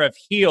pair of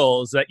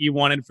heels that you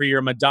wanted for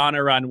your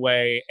Madonna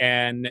runway,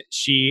 and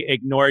she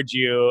ignored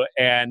you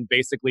and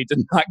basically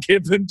did not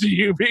give them to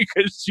you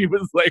because she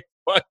was like,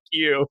 fuck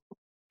you.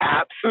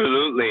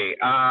 Absolutely.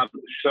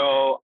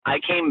 So I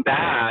came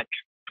back.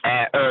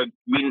 I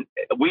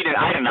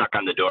didn't knock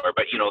on the door,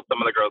 but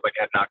some of the girls like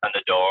had knocked on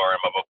the door and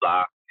blah blah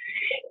blah,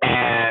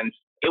 and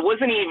it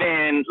wasn't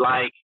even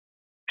like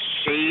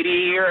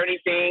shady or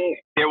anything.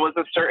 There was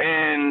a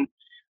certain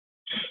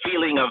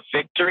feeling of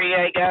victory,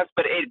 I guess,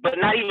 but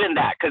not even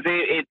that, because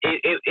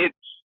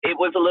it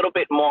was a little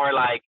bit more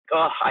like,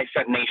 oh, I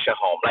sent Naysha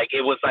home. Like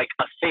it was like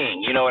a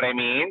thing, you know what I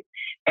mean?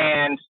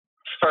 And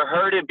for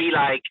her to be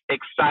like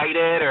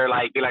excited or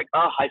like be like,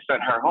 oh, I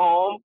sent her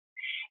home,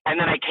 and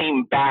then I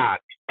came back.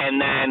 And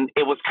then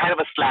it was kind of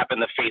a slap in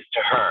the face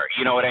to her.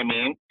 You know what I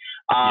mean?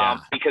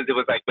 Because it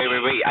was like, wait,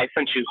 I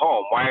sent you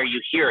home. Why are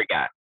you here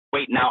again?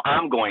 Wait, now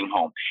I'm going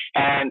home.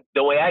 And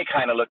the way I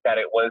kind of looked at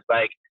it was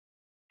like,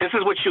 this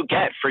is what you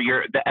get for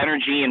the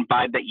energy and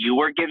vibe that you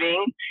were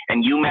giving,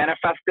 and you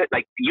manifested.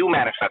 Like you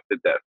manifested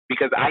this,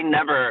 because I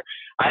never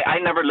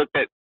looked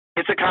at.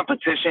 It's a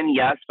competition,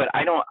 yes, but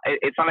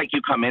it's not like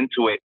you come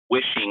into it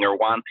wishing or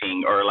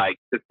wanting or like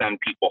to send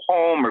people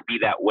home or be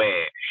that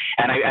way.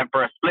 And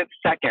for a split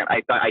second,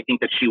 I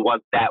think that she was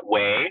that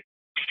way.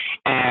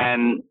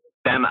 And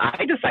then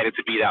I decided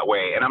to be that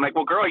way. And I'm like,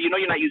 well, girl, you're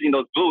not using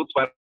those boots.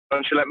 Why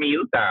don't you let me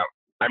use them?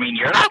 I mean,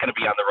 you're not going to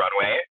be on the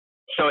runway.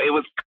 So it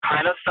was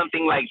kind of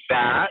something like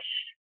that,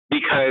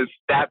 because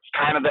that's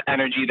kind of the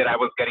energy that I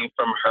was getting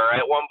from her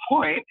at one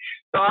point.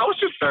 So I was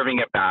just serving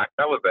it back.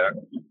 That was it.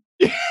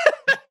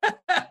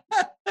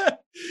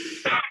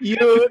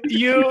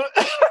 you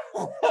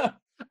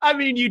I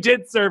mean, you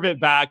did serve it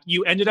back.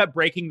 You ended up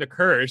breaking the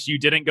curse. You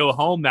didn't go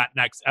home that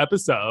next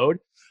episode,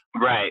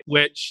 right?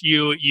 Which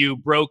you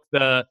broke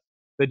the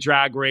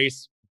Drag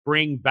Race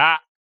bring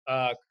back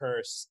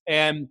curse.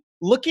 And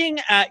looking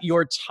at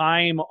your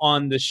time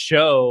on the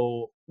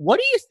show, what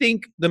do you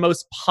think the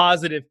most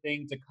positive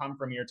thing to come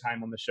from your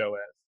time on the show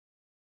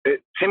is?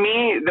 To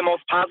me, the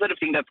most positive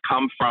thing that's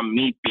come from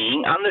me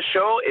being on the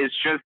show is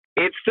just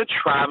it's the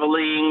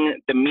traveling,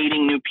 the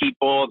meeting new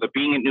people, the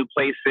being in new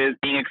places,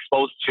 being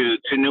exposed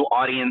to new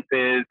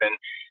audiences and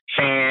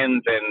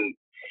fans,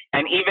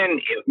 and even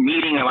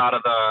meeting a lot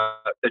of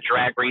the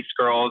drag race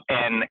girls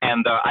and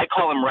the I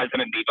call them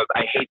resident divas.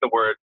 I hate the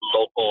word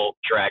local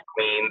drag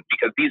queens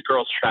because these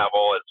girls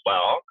travel as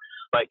well.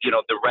 But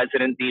the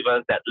resident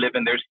divas that live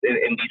in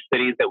these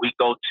cities that we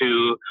go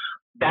to,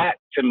 that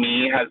to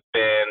me has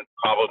been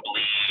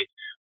probably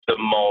the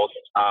most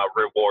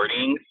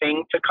rewarding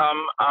thing to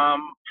come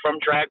from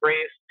Drag Race.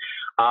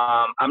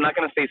 I'm not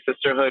going to say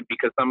sisterhood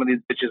because some of these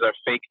bitches are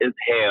fake as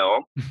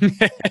hell.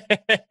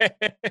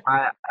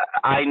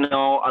 I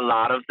know a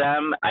lot of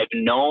them. I've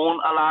known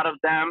a lot of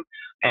them.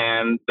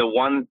 And the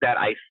ones that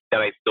I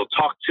still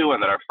talk to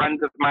and that are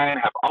friends of mine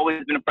have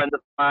always been friends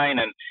of mine,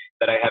 and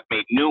that I have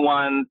made new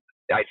ones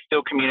I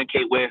still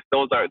communicate with.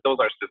 Those are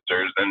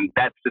sisters, and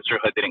that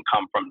sisterhood didn't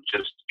come from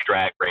just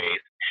Drag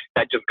Race.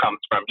 That just comes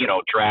from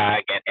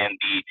drag and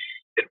the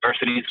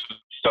adversities.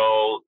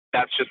 So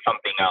that's just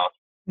something else.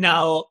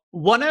 Now,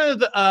 one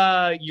of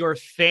your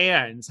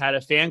fans had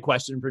a fan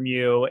question from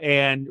you,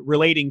 and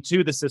relating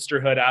to the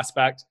sisterhood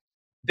aspect,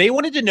 they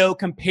wanted to know,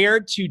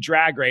 compared to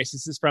Drag Race,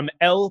 this is from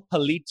El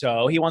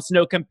Palito. He wants to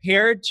know,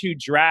 compared to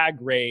Drag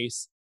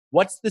Race,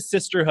 what's the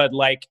sisterhood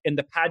like in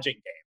the pageant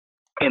game?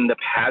 In the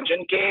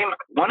pageant game,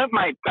 one of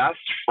my best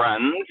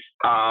friends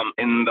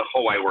in the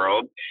whole wide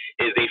world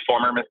is a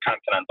former Miss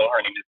Continental.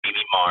 Her name is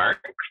Mimi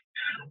Marks.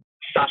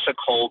 Sasha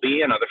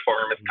Colby, another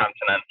former Miss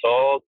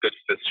Continental, good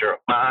sister of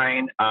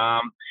mine.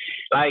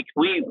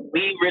 We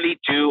really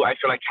do, I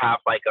feel like, have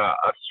like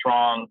a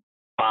strong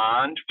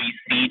bond. We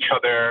see each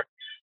other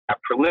at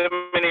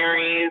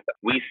preliminaries.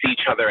 We see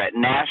each other at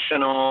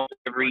nationals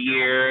every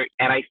year.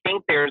 And I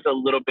think there's a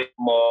little bit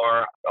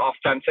more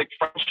authentic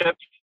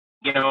friendships,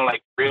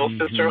 like real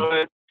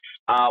sisterhood,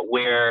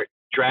 where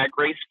Drag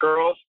Race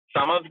girls,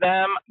 some of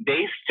them,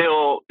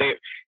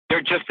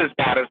 they're just as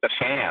bad as the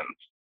fans,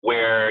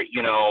 where,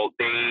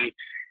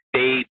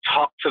 they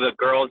talk to the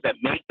girls that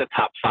make the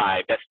top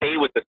 5, that stay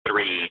with the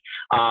 3.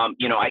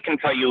 I can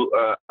tell you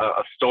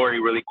a story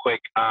really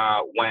quick.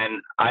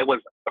 When I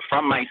was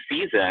from my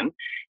season,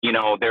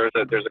 there's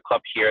a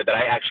club here that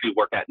I actually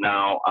work at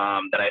now,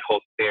 that I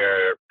host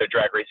their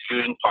Drag Race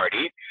viewing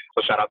party.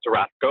 So shout out to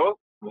Roscoe.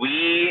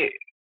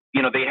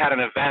 They had an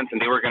event and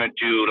they were going to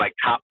do like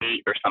top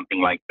 8 or something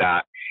like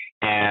that.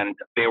 And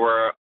there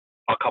were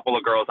a couple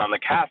of girls on the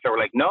cast that were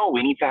like, no,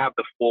 we need to have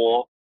the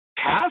full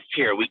cast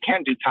here. We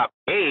can't do top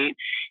 8.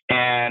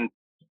 And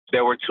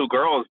there were 2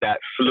 girls that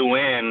flew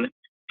in,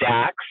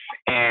 Dax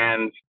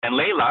and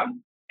Layla,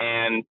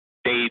 and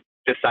they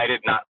decided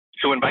not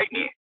to invite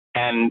me.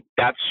 And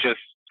that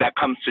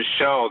comes to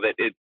show that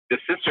the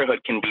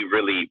sisterhood can be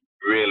really,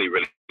 really,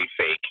 really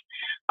fake.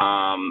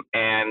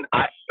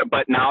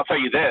 But now I'll tell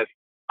you this.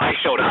 I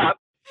showed up.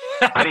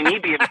 I didn't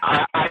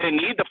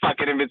need the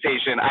fucking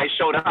invitation. I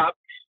showed up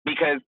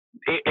because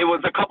it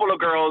was a couple of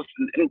girls.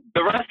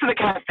 The rest of the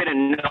cast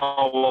didn't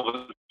know what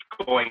was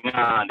going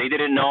on. They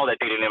didn't know that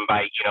they didn't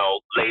invite,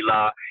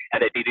 Layla,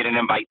 and that they didn't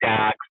invite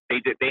Dax.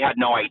 They had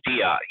no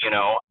idea,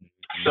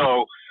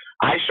 So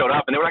I showed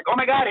up and they were like, oh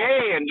my God,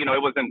 hey. And,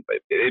 it wasn't,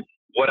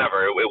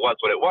 whatever. It was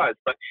what it was.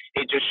 But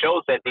it just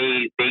shows that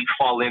they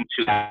fall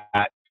into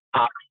that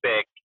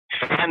toxic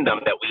fandom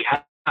that we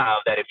have,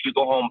 that if you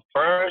go home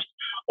first,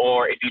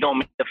 or if you don't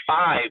make the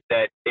 5,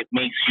 that it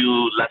makes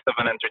you less of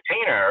an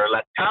entertainer or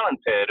less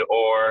talented,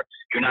 or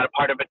you're not a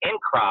part of an in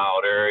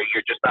crowd, or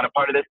you're just not a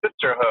part of the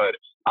sisterhood.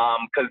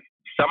 Because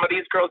some of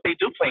these girls, they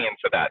do play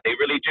into that. They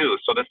really do.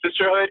 So the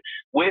sisterhood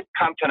with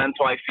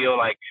Continental, I feel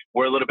like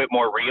we're a little bit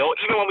more real,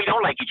 even when we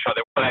don't like each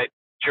other. But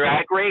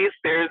Drag Race,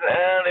 there's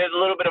a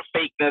little bit of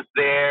fakeness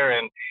there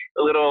and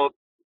a little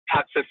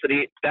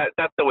toxicity.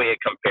 That's the way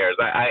it compares.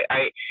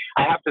 I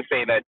have to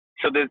say that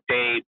to this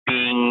day,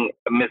 being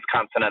Miss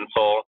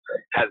Continental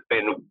has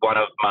been one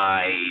of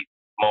my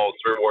most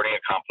rewarding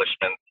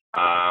accomplishments,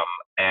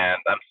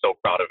 and I'm so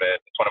proud of it.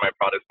 It's one of my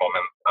proudest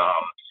moments,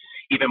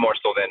 even more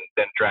so than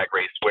Drag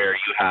Race, where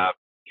you have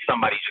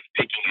somebody just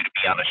picking you to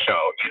be on a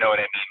show. You know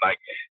what I mean? Like,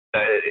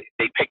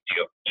 they picked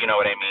you. You know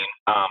what I mean?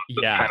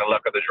 So Yeah. It's kind of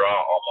luck of the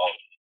draw almost.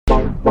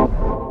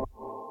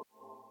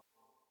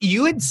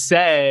 You had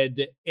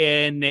said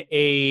in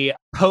a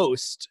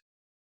post,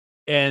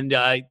 and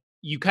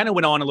you kind of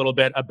went on a little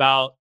bit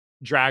about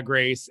Drag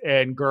Race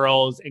and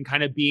girls and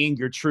kind of being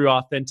your true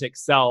authentic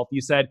self.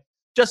 You said,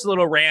 just a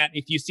little rant,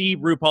 if you see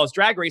RuPaul's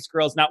Drag Race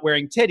girls not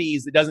wearing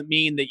titties, it doesn't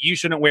mean that you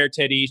shouldn't wear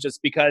titties.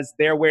 Just because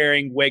they're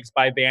wearing wigs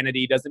by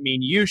Vanity doesn't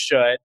mean you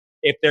should.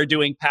 If they're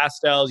doing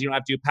pastels, you don't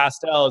have to do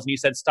pastels. And you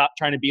said, stop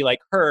trying to be like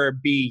her,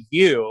 be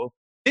you.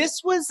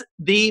 This was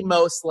the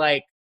most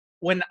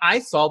when I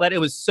saw that, it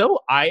was so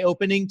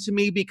eye-opening to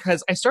me,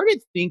 because I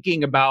started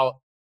thinking about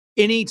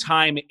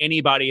anytime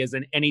anybody is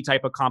in any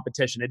type of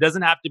competition. It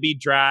doesn't have to be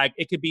drag,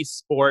 it could be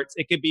sports,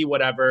 it could be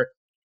whatever.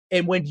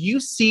 And when you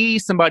see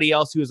somebody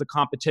else who is a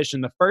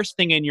competition, the first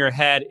thing in your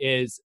head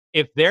is,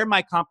 if they're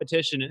my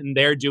competition and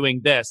they're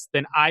doing this,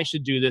 then I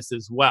should do this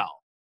as well.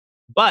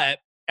 But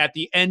at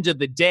the end of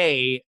the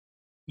day,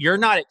 you're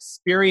not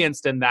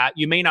experienced in that.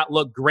 You may not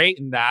look great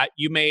in that.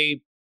 You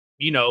may,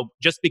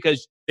 just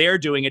because they're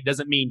doing it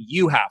doesn't mean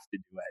you have to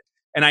do it.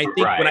 And I think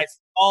when I Right.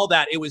 saw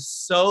that, it was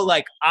so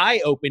like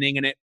eye-opening,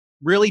 and it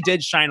really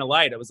did shine a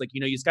light. I was like,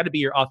 you just got to be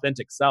your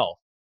authentic self.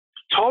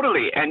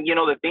 Totally. And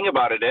the thing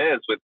about it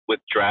is with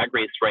Drag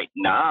Race right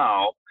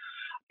now,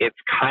 it's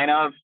kind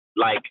of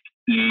like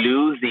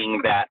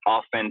losing that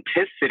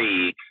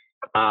authenticity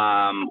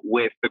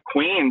with the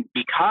queen,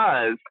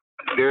 because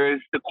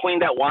there's the queen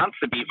that wants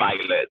to be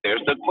Violet.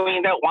 There's the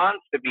queen that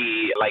wants to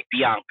be like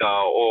Bianca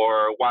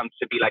or wants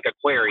to be like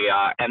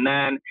Aquaria. And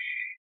then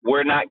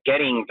we're not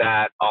getting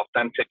that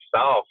authentic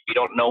self. We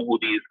don't know who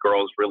these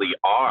girls really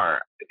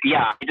are.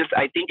 Yeah,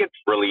 I think it's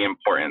really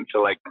important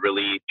to like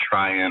really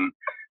try and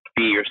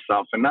be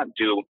yourself and not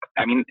do.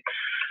 I mean,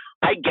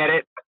 I get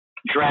it.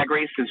 Drag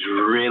Race is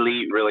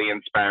really, really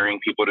inspiring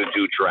people to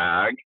do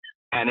drag,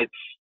 and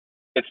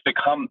it's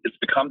become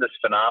this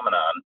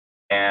phenomenon,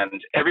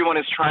 and everyone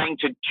is trying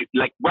to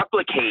like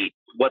replicate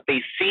what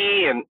they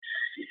see, and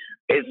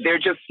they're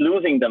just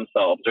losing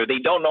themselves, or they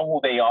don't know who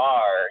they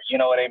are. You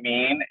know what I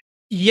mean?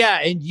 Yeah,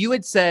 and you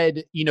had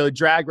said,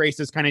 Drag Race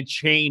has kind of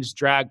changed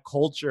drag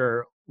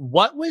culture.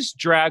 What was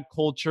drag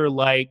culture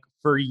like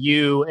for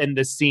you in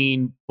the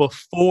scene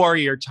before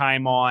your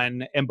time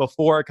on and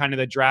before kind of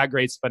the Drag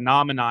Race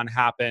phenomenon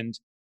happened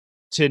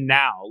to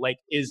now? Like,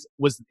 is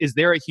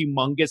there a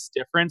humongous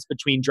difference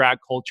between drag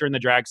culture and the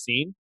drag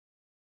scene?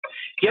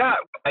 Yeah,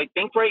 I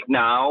think right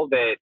now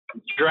that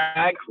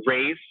Drag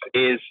Race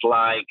is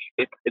like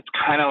it's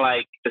kind of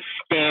like the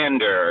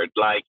standard.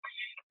 Like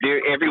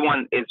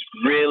everyone is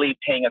really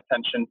paying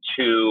attention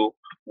to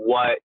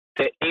what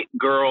the it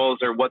girls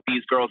or what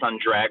these girls on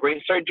Drag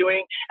Race are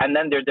doing, and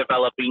then they're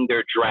developing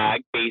their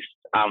drag based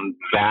on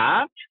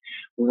that,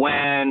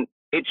 when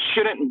it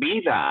shouldn't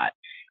be that.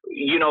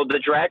 The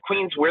drag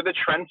queens, we're the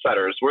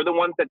trendsetters. We're the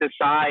ones that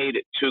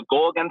decide to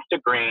go against the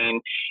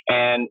grain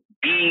and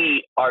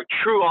be our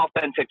true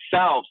authentic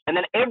selves, and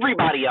then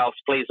everybody else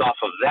plays off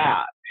of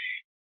that.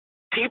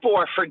 People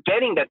are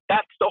forgetting that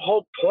that's the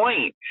whole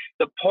point.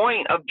 The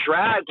point of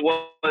drag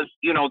was,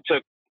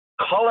 to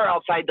color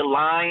outside the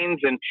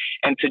lines, and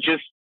to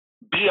just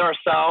be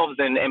ourselves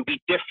and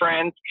be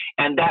different,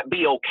 and that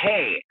be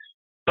okay.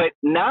 But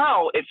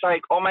now it's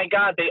like, oh my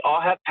God, they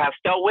all have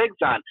pastel wigs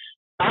on.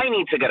 I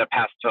need to get a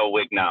pastel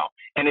wig now.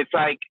 And it's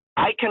like,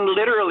 I can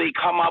literally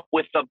come up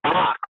with a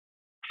box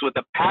with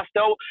a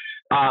pastel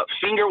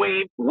finger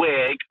wave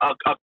wig,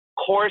 a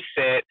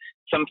corset,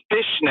 some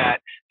fishnet,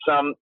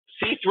 some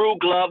see-through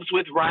gloves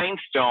with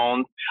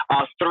rhinestones,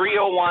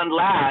 301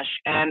 lash,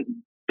 and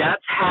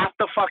that's half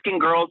the fucking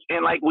girls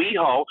in like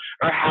WeHo,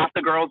 or half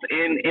the girls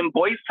in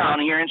Boys Town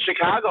here in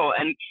Chicago.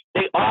 And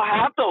they all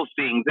have those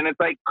things. And it's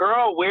like,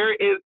 girl, where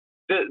is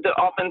the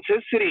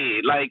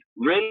authenticity? Like,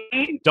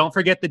 really? Don't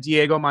forget the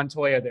Diego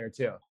Montoya there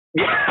too.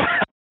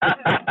 Yeah.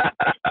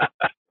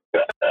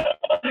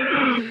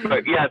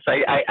 But yes,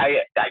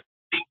 I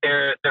think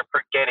they're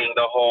forgetting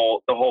the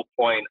whole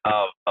point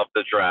of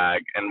the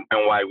drag and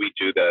why we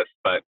do this.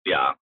 But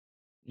yeah.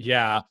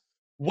 Yeah.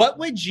 What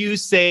would you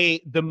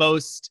say the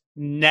most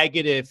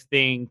negative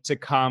thing to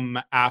come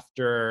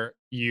after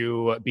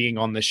you being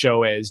on the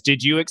show is?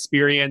 Did you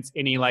experience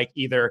any like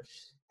either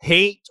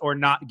hate or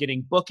not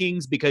getting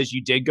bookings because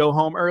you did go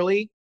home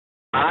early?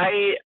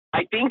 I'm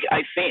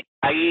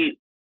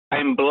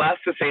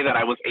blessed to say that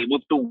I was able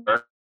to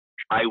work.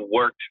 I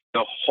worked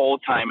the whole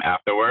time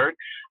afterward.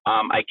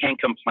 I can't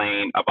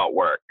complain about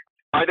work.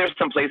 Are there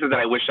some places that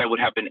I wish I would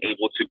have been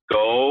able to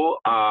go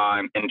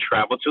and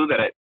travel to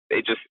that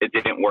it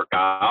didn't work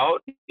out?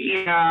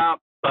 Yeah,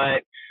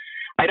 but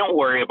I don't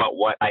worry about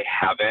what I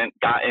haven't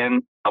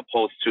gotten,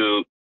 opposed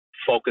to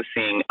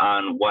focusing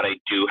on what I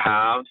do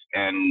have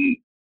and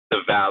the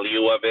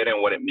value of it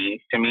and what it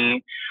means to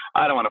me.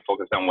 I don't want to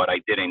focus on what I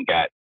didn't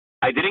get.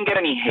 I didn't get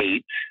any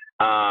hate.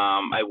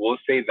 I will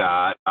say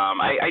that.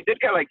 I did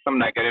get like some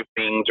negative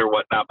things or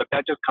whatnot, but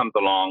that just comes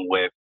along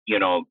with,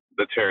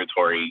 the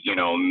territory.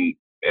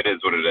 It is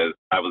what it is.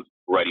 I was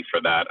ready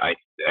for that. I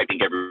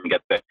think everyone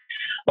gets it.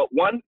 But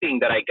one thing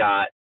that I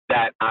got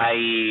that I,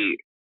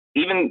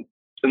 even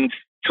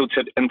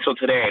until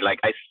today, like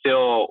I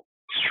still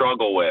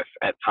struggle with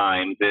at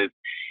times is,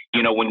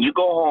 when you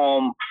go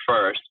home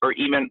first, or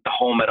even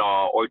home at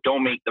all, or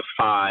don't make the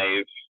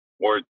 5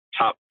 or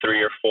top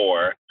 3 or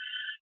 4,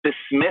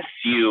 dismiss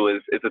you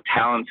as a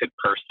talented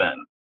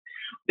person.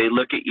 They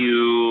look at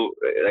you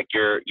like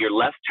you're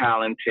less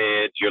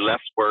talented, you're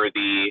less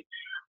worthy.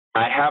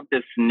 I have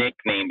this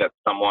nickname that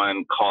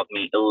someone called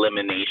me,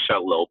 Elimination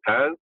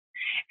Lopez,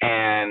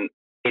 and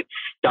it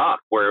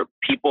stuck, where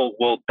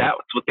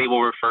that's what they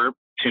will refer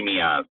to me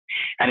as.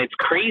 And it's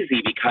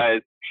crazy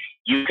because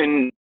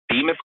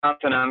be Miss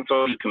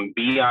Continental, you can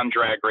be on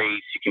Drag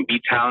Race, you can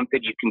be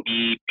talented, you can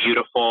be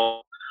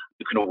beautiful,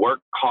 you can work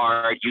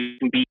hard, you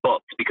can be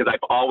booked, because I've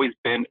always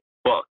been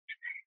booked.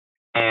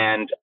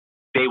 And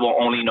they will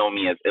only know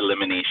me as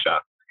Eliminatia.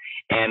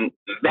 And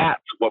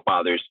that's what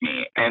bothers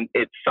me. And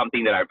it's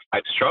something that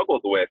I've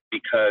struggled with,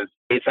 because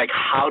it's like,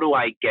 how do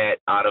I get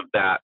out of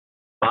that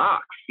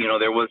box? You know,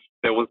 there was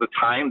a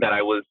time that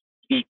I was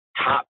the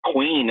top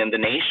queen in the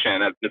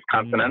nation at Miss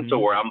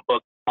Continental, where I'm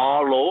booked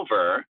all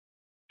over,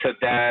 to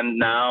then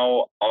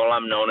now all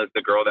I'm known as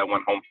the girl that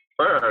went home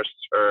first,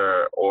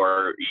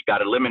 or you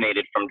got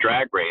eliminated from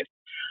Drag Race.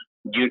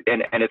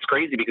 And it's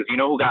crazy, because you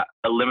know who got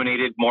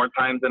eliminated more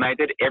times than I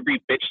did?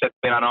 Every bitch that's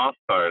been on All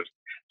Stars.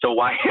 So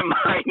why am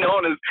I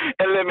known as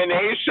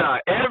Eliminatia?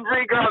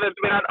 Every girl that's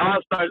been on All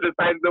Stars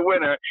besides the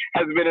winner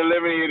has been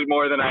eliminated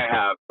more than I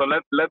have. So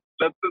let's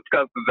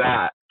discuss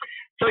that.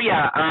 So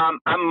yeah,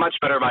 I'm much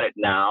better about it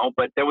now,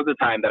 but there was a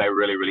time that I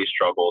really, really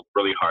struggled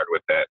really hard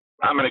with it.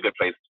 I'm in a good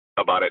place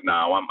about it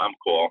now. I'm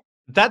cool.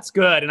 That's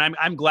good. And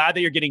I'm glad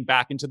that you're getting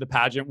back into the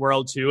pageant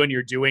world too, and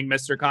you're doing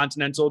Mr.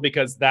 Continental,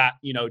 because that,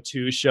 you know,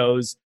 too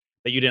shows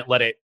that you didn't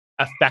let it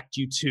affect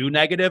you too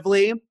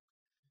negatively.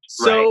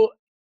 So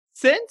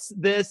since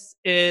this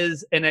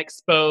is an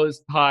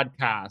exposed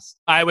podcast,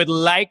 I would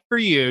like for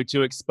you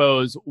to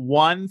expose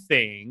one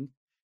thing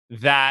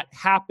that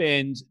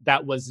happened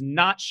that was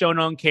not shown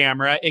on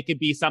camera. It could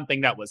be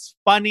something that was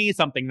funny,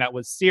 something that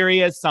was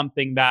serious,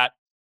 something that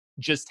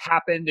just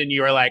happened and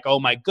you were like, oh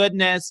my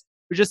goodness,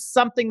 or just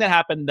something that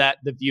happened that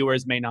the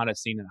viewers may not have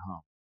seen at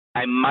home.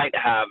 I might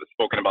have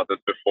spoken about this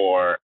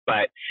before,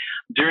 but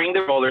during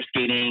the roller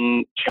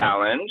skating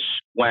challenge,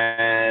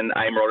 when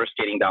I'm roller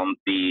skating down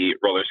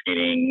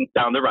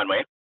the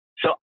runway,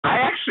 so I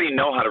actually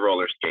know how to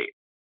roller skate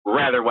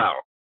rather well.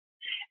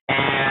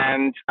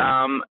 And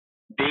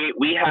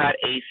we had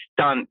a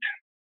stunt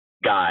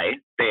guy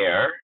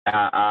there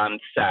on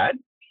set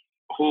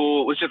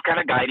who was just kind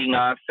of guiding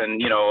us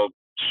and, you know,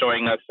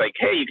 showing us like,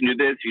 hey, you can do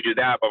this, you do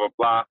that, blah, blah,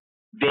 blah.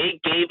 They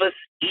gave us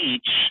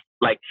each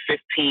like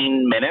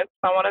 15 minutes,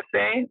 I want to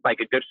say, like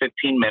a good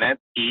 15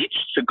 minutes each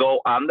to go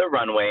on the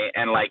runway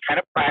and like kind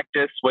of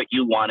practice what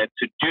you wanted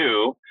to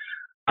do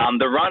on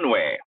the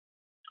runway.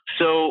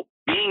 So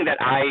being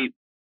that I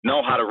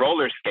know how to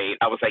roller skate,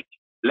 I was like,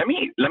 let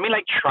me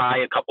like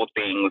try a couple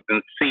things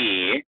and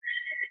see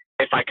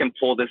if I can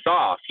pull this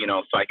off, you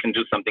know, so I can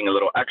do something a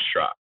little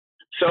extra.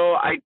 So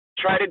I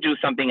try to do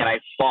something and I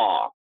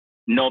fall.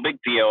 No big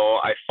deal.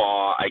 I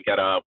fall, I get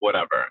up,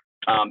 whatever.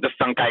 The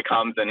stunt guy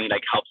comes and he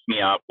like helps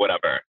me up,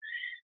 whatever.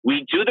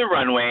 We do the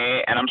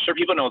runway, and I'm sure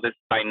people know this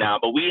by now,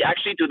 but we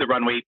actually do the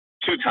runway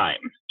 2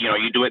 times. You know,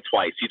 you do it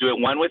twice. You do it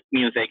one with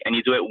music, and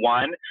you do it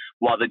one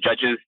while the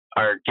judges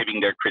are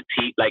giving their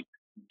critique, like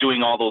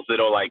doing all those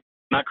little, like,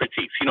 not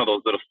critiques, you know,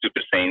 those little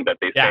stupid sayings that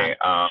they say.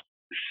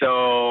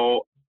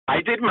 So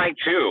I did my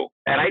 2,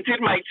 and I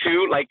did my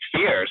 2 like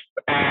fierce.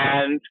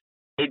 And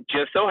it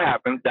just so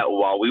happens that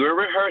while we were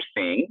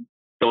rehearsing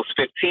those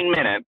 15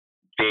 minutes,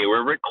 they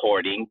were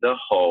recording the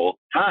whole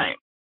time.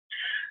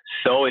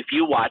 So if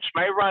you watch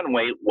my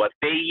runway, what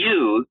they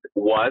used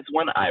was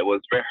when I was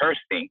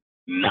rehearsing,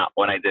 not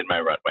when I did my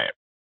runway.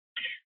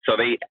 So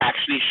they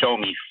actually show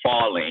me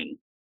falling,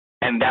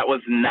 and that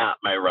was not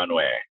my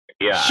runway.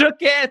 Yeah.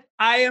 Shooketh.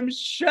 I am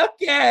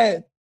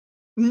shooketh.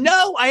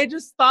 No, I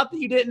just thought that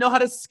you didn't know how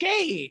to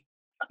skate.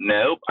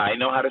 Nope, I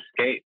know how to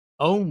skate.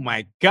 Oh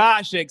my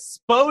gosh,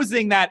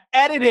 exposing that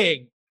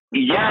editing.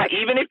 Yeah,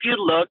 even if you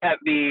look at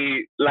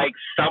the like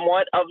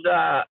somewhat of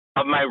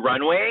my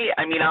runway,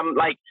 I mean, I'm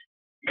like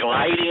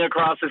gliding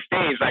across the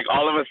stage. Like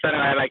all of a sudden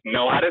I like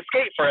know how to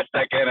skate for a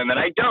second and then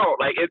I don't.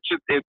 Like it's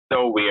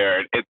so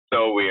weird. It's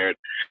so weird.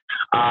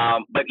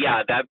 But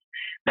yeah,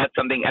 that's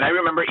something. And I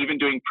remember even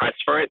doing press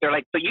for it. They're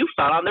like, so you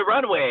fell on the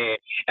runway.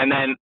 And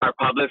then our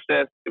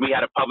publicist, we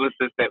had a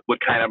publicist that would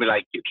kind of be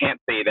like, you can't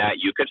say that.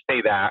 You could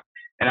say that.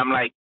 And I'm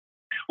like,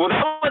 well,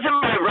 that wasn't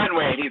my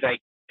runway. And he's like,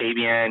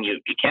 Fabian, you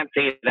can't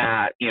say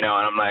that, you know.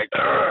 And I'm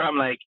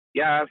like,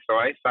 yeah, so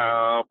I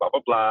fell, blah,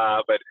 blah,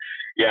 blah. But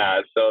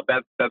yeah, so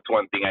that's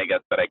one thing I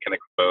guess that I can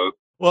expose.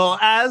 Well,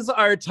 as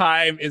our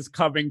time is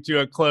coming to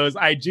a close,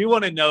 I do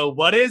want to know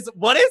what is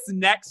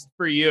next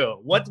for you?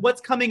 What's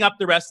coming up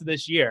the rest of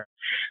this year?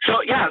 So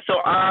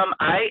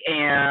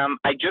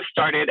I just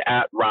started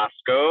at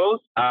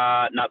Roscoe's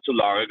not too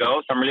long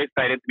ago. So I'm really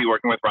excited to be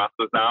working with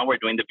Roscoe's now. We're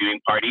doing the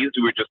viewing parties.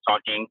 We were just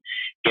talking,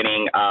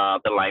 getting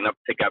the lineup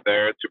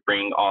together to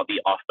bring all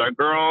the All-Star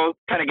girls,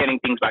 kind of getting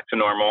things back to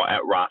normal at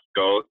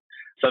Roscoe's.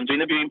 So I'm doing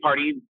the viewing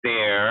party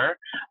there.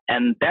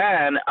 And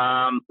then,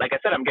 like I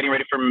said, I'm getting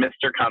ready for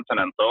Mr.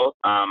 Continental.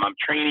 I'm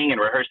training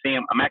and rehearsing.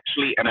 I'm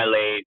actually in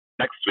LA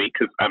next week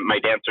because my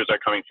dancers are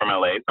coming from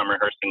LA. So I'm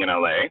rehearsing in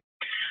LA.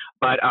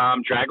 But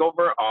drag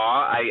overall,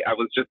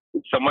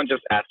 someone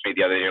just asked me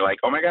the other day,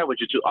 like, oh my God, would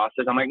you do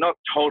Oscars? I'm like, no,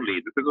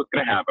 totally. This is what's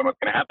going to happen. What's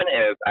going to happen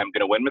is I'm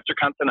going to win Mr.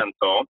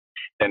 Continental.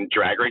 then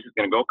Drag Race is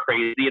going to go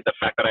crazy at the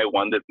fact that I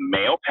won this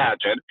male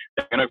pageant.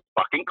 They're going to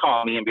fucking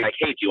call me and be like,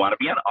 hey, do you want to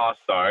be on All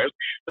Stars?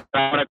 So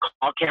I'm going to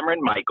call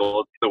Cameron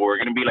Michaels. So we're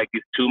going to be like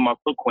these two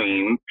muscle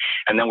queens.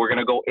 And then we're going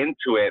to go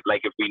into it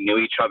like if we knew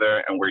each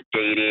other and we're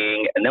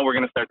dating. And then we're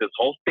going to start this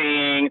whole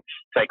thing.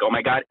 It's like, oh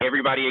my God,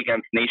 everybody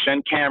against Naysha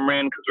and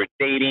Cameron because we're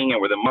dating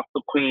and we're the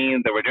muscle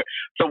queens.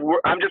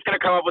 I'm just going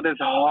to come up with this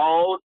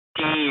whole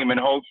game and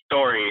whole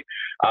story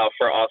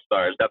for All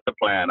Stars. That's the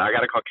plan. I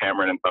got to call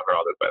Cameron and tell her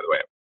all this, by the way.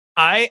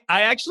 I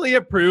actually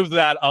approve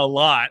that a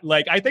lot.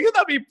 Like, I think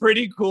that'd be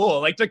pretty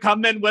cool. Like, to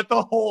come in with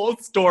the whole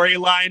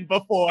storyline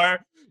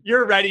before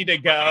you're ready to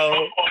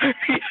go.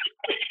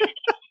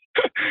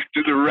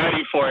 Just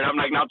ready for it. I'm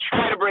like, now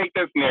try to break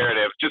this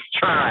narrative. Just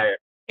try.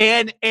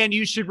 And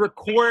you should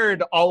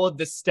record all of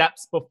the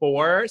steps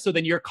before. So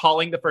then you're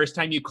calling the first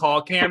time you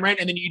call Cameron,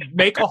 and then you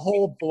make a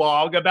whole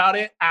vlog about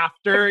it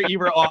after you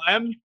were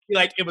on.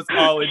 Like, it was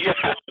all yeah.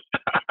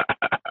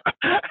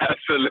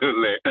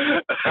 Absolutely.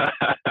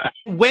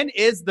 When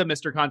is the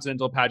Mr.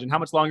 Continental pageant? How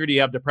much longer do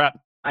you have to prep?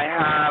 I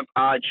have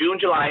June,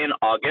 July, and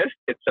August.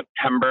 It's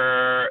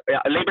September,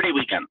 Labor Day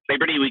weekend.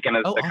 Labor Day weekend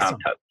is the awesome.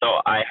 contest. So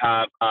I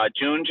have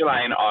June,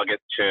 July, and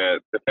August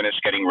to finish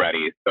getting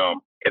ready. So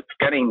it's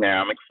getting there.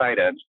 I'm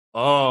excited.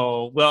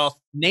 Oh,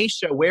 well,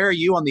 Naysha, where are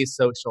you on these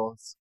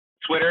socials?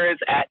 Twitter is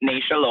at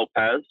Naysha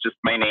Lopez, just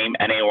my name,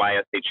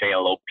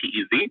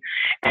 NAYSHALOPEZ.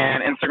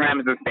 And Instagram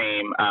is the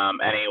same,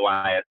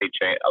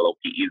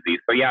 NAYSHALOPEZ.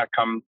 So yeah,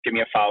 come give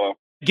me a follow.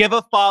 Give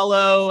a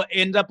follow,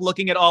 end up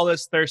looking at all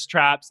those thirst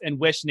traps, and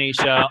wish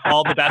Naysha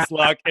all the best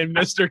luck in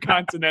Mr.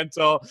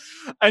 Continental.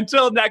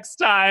 Until next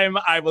time,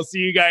 I will see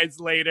you guys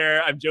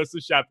later. I'm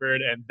Joseph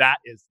Shepard, and that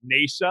is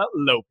Naysha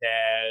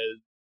Lopez.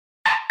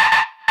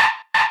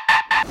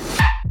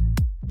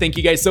 Thank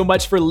you guys so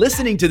much for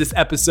listening to this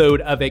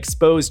episode of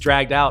Exposed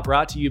Dragged Out,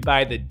 brought to you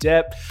by The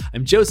Dip.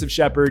 I'm Joseph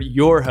Shepard,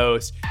 your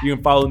host. You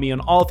can follow me on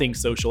all things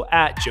social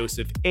at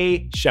Joseph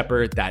A.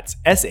 Shepard. That's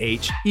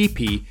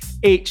SHEPHERD.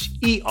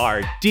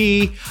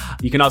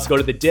 You can also go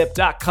to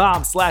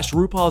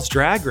thedip.com/RuPaul's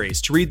Drag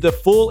Race to read the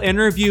full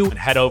interview, and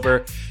head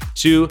over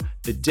to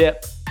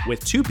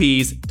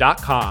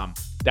thedipwith2ps.com.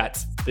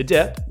 That's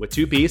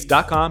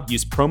thedipwith2ps.com.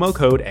 Use promo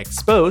code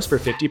EXPOSED for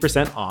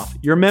 50% off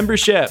your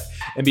membership.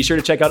 And be sure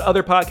to check out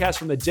other podcasts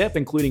from The Dip,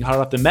 including Hot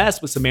Off the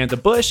Mess with Samantha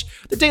Bush,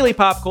 the Daily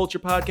Pop Culture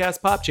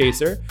Podcast, Pop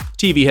Chaser,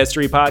 TV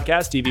History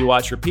Podcast, TV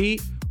Watch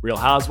Repeat, Real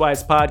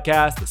Housewives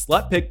Podcast, the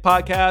Slut Pig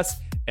Podcast,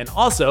 and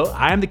also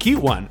I Am the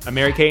Cute One, a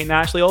Mary-Kate and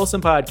Ashley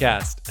Olsen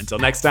podcast. Until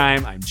next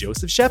time, I'm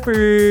Joseph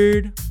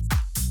Shepard.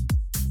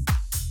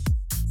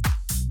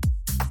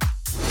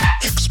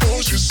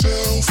 Expose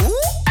yourself.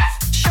 Ooh.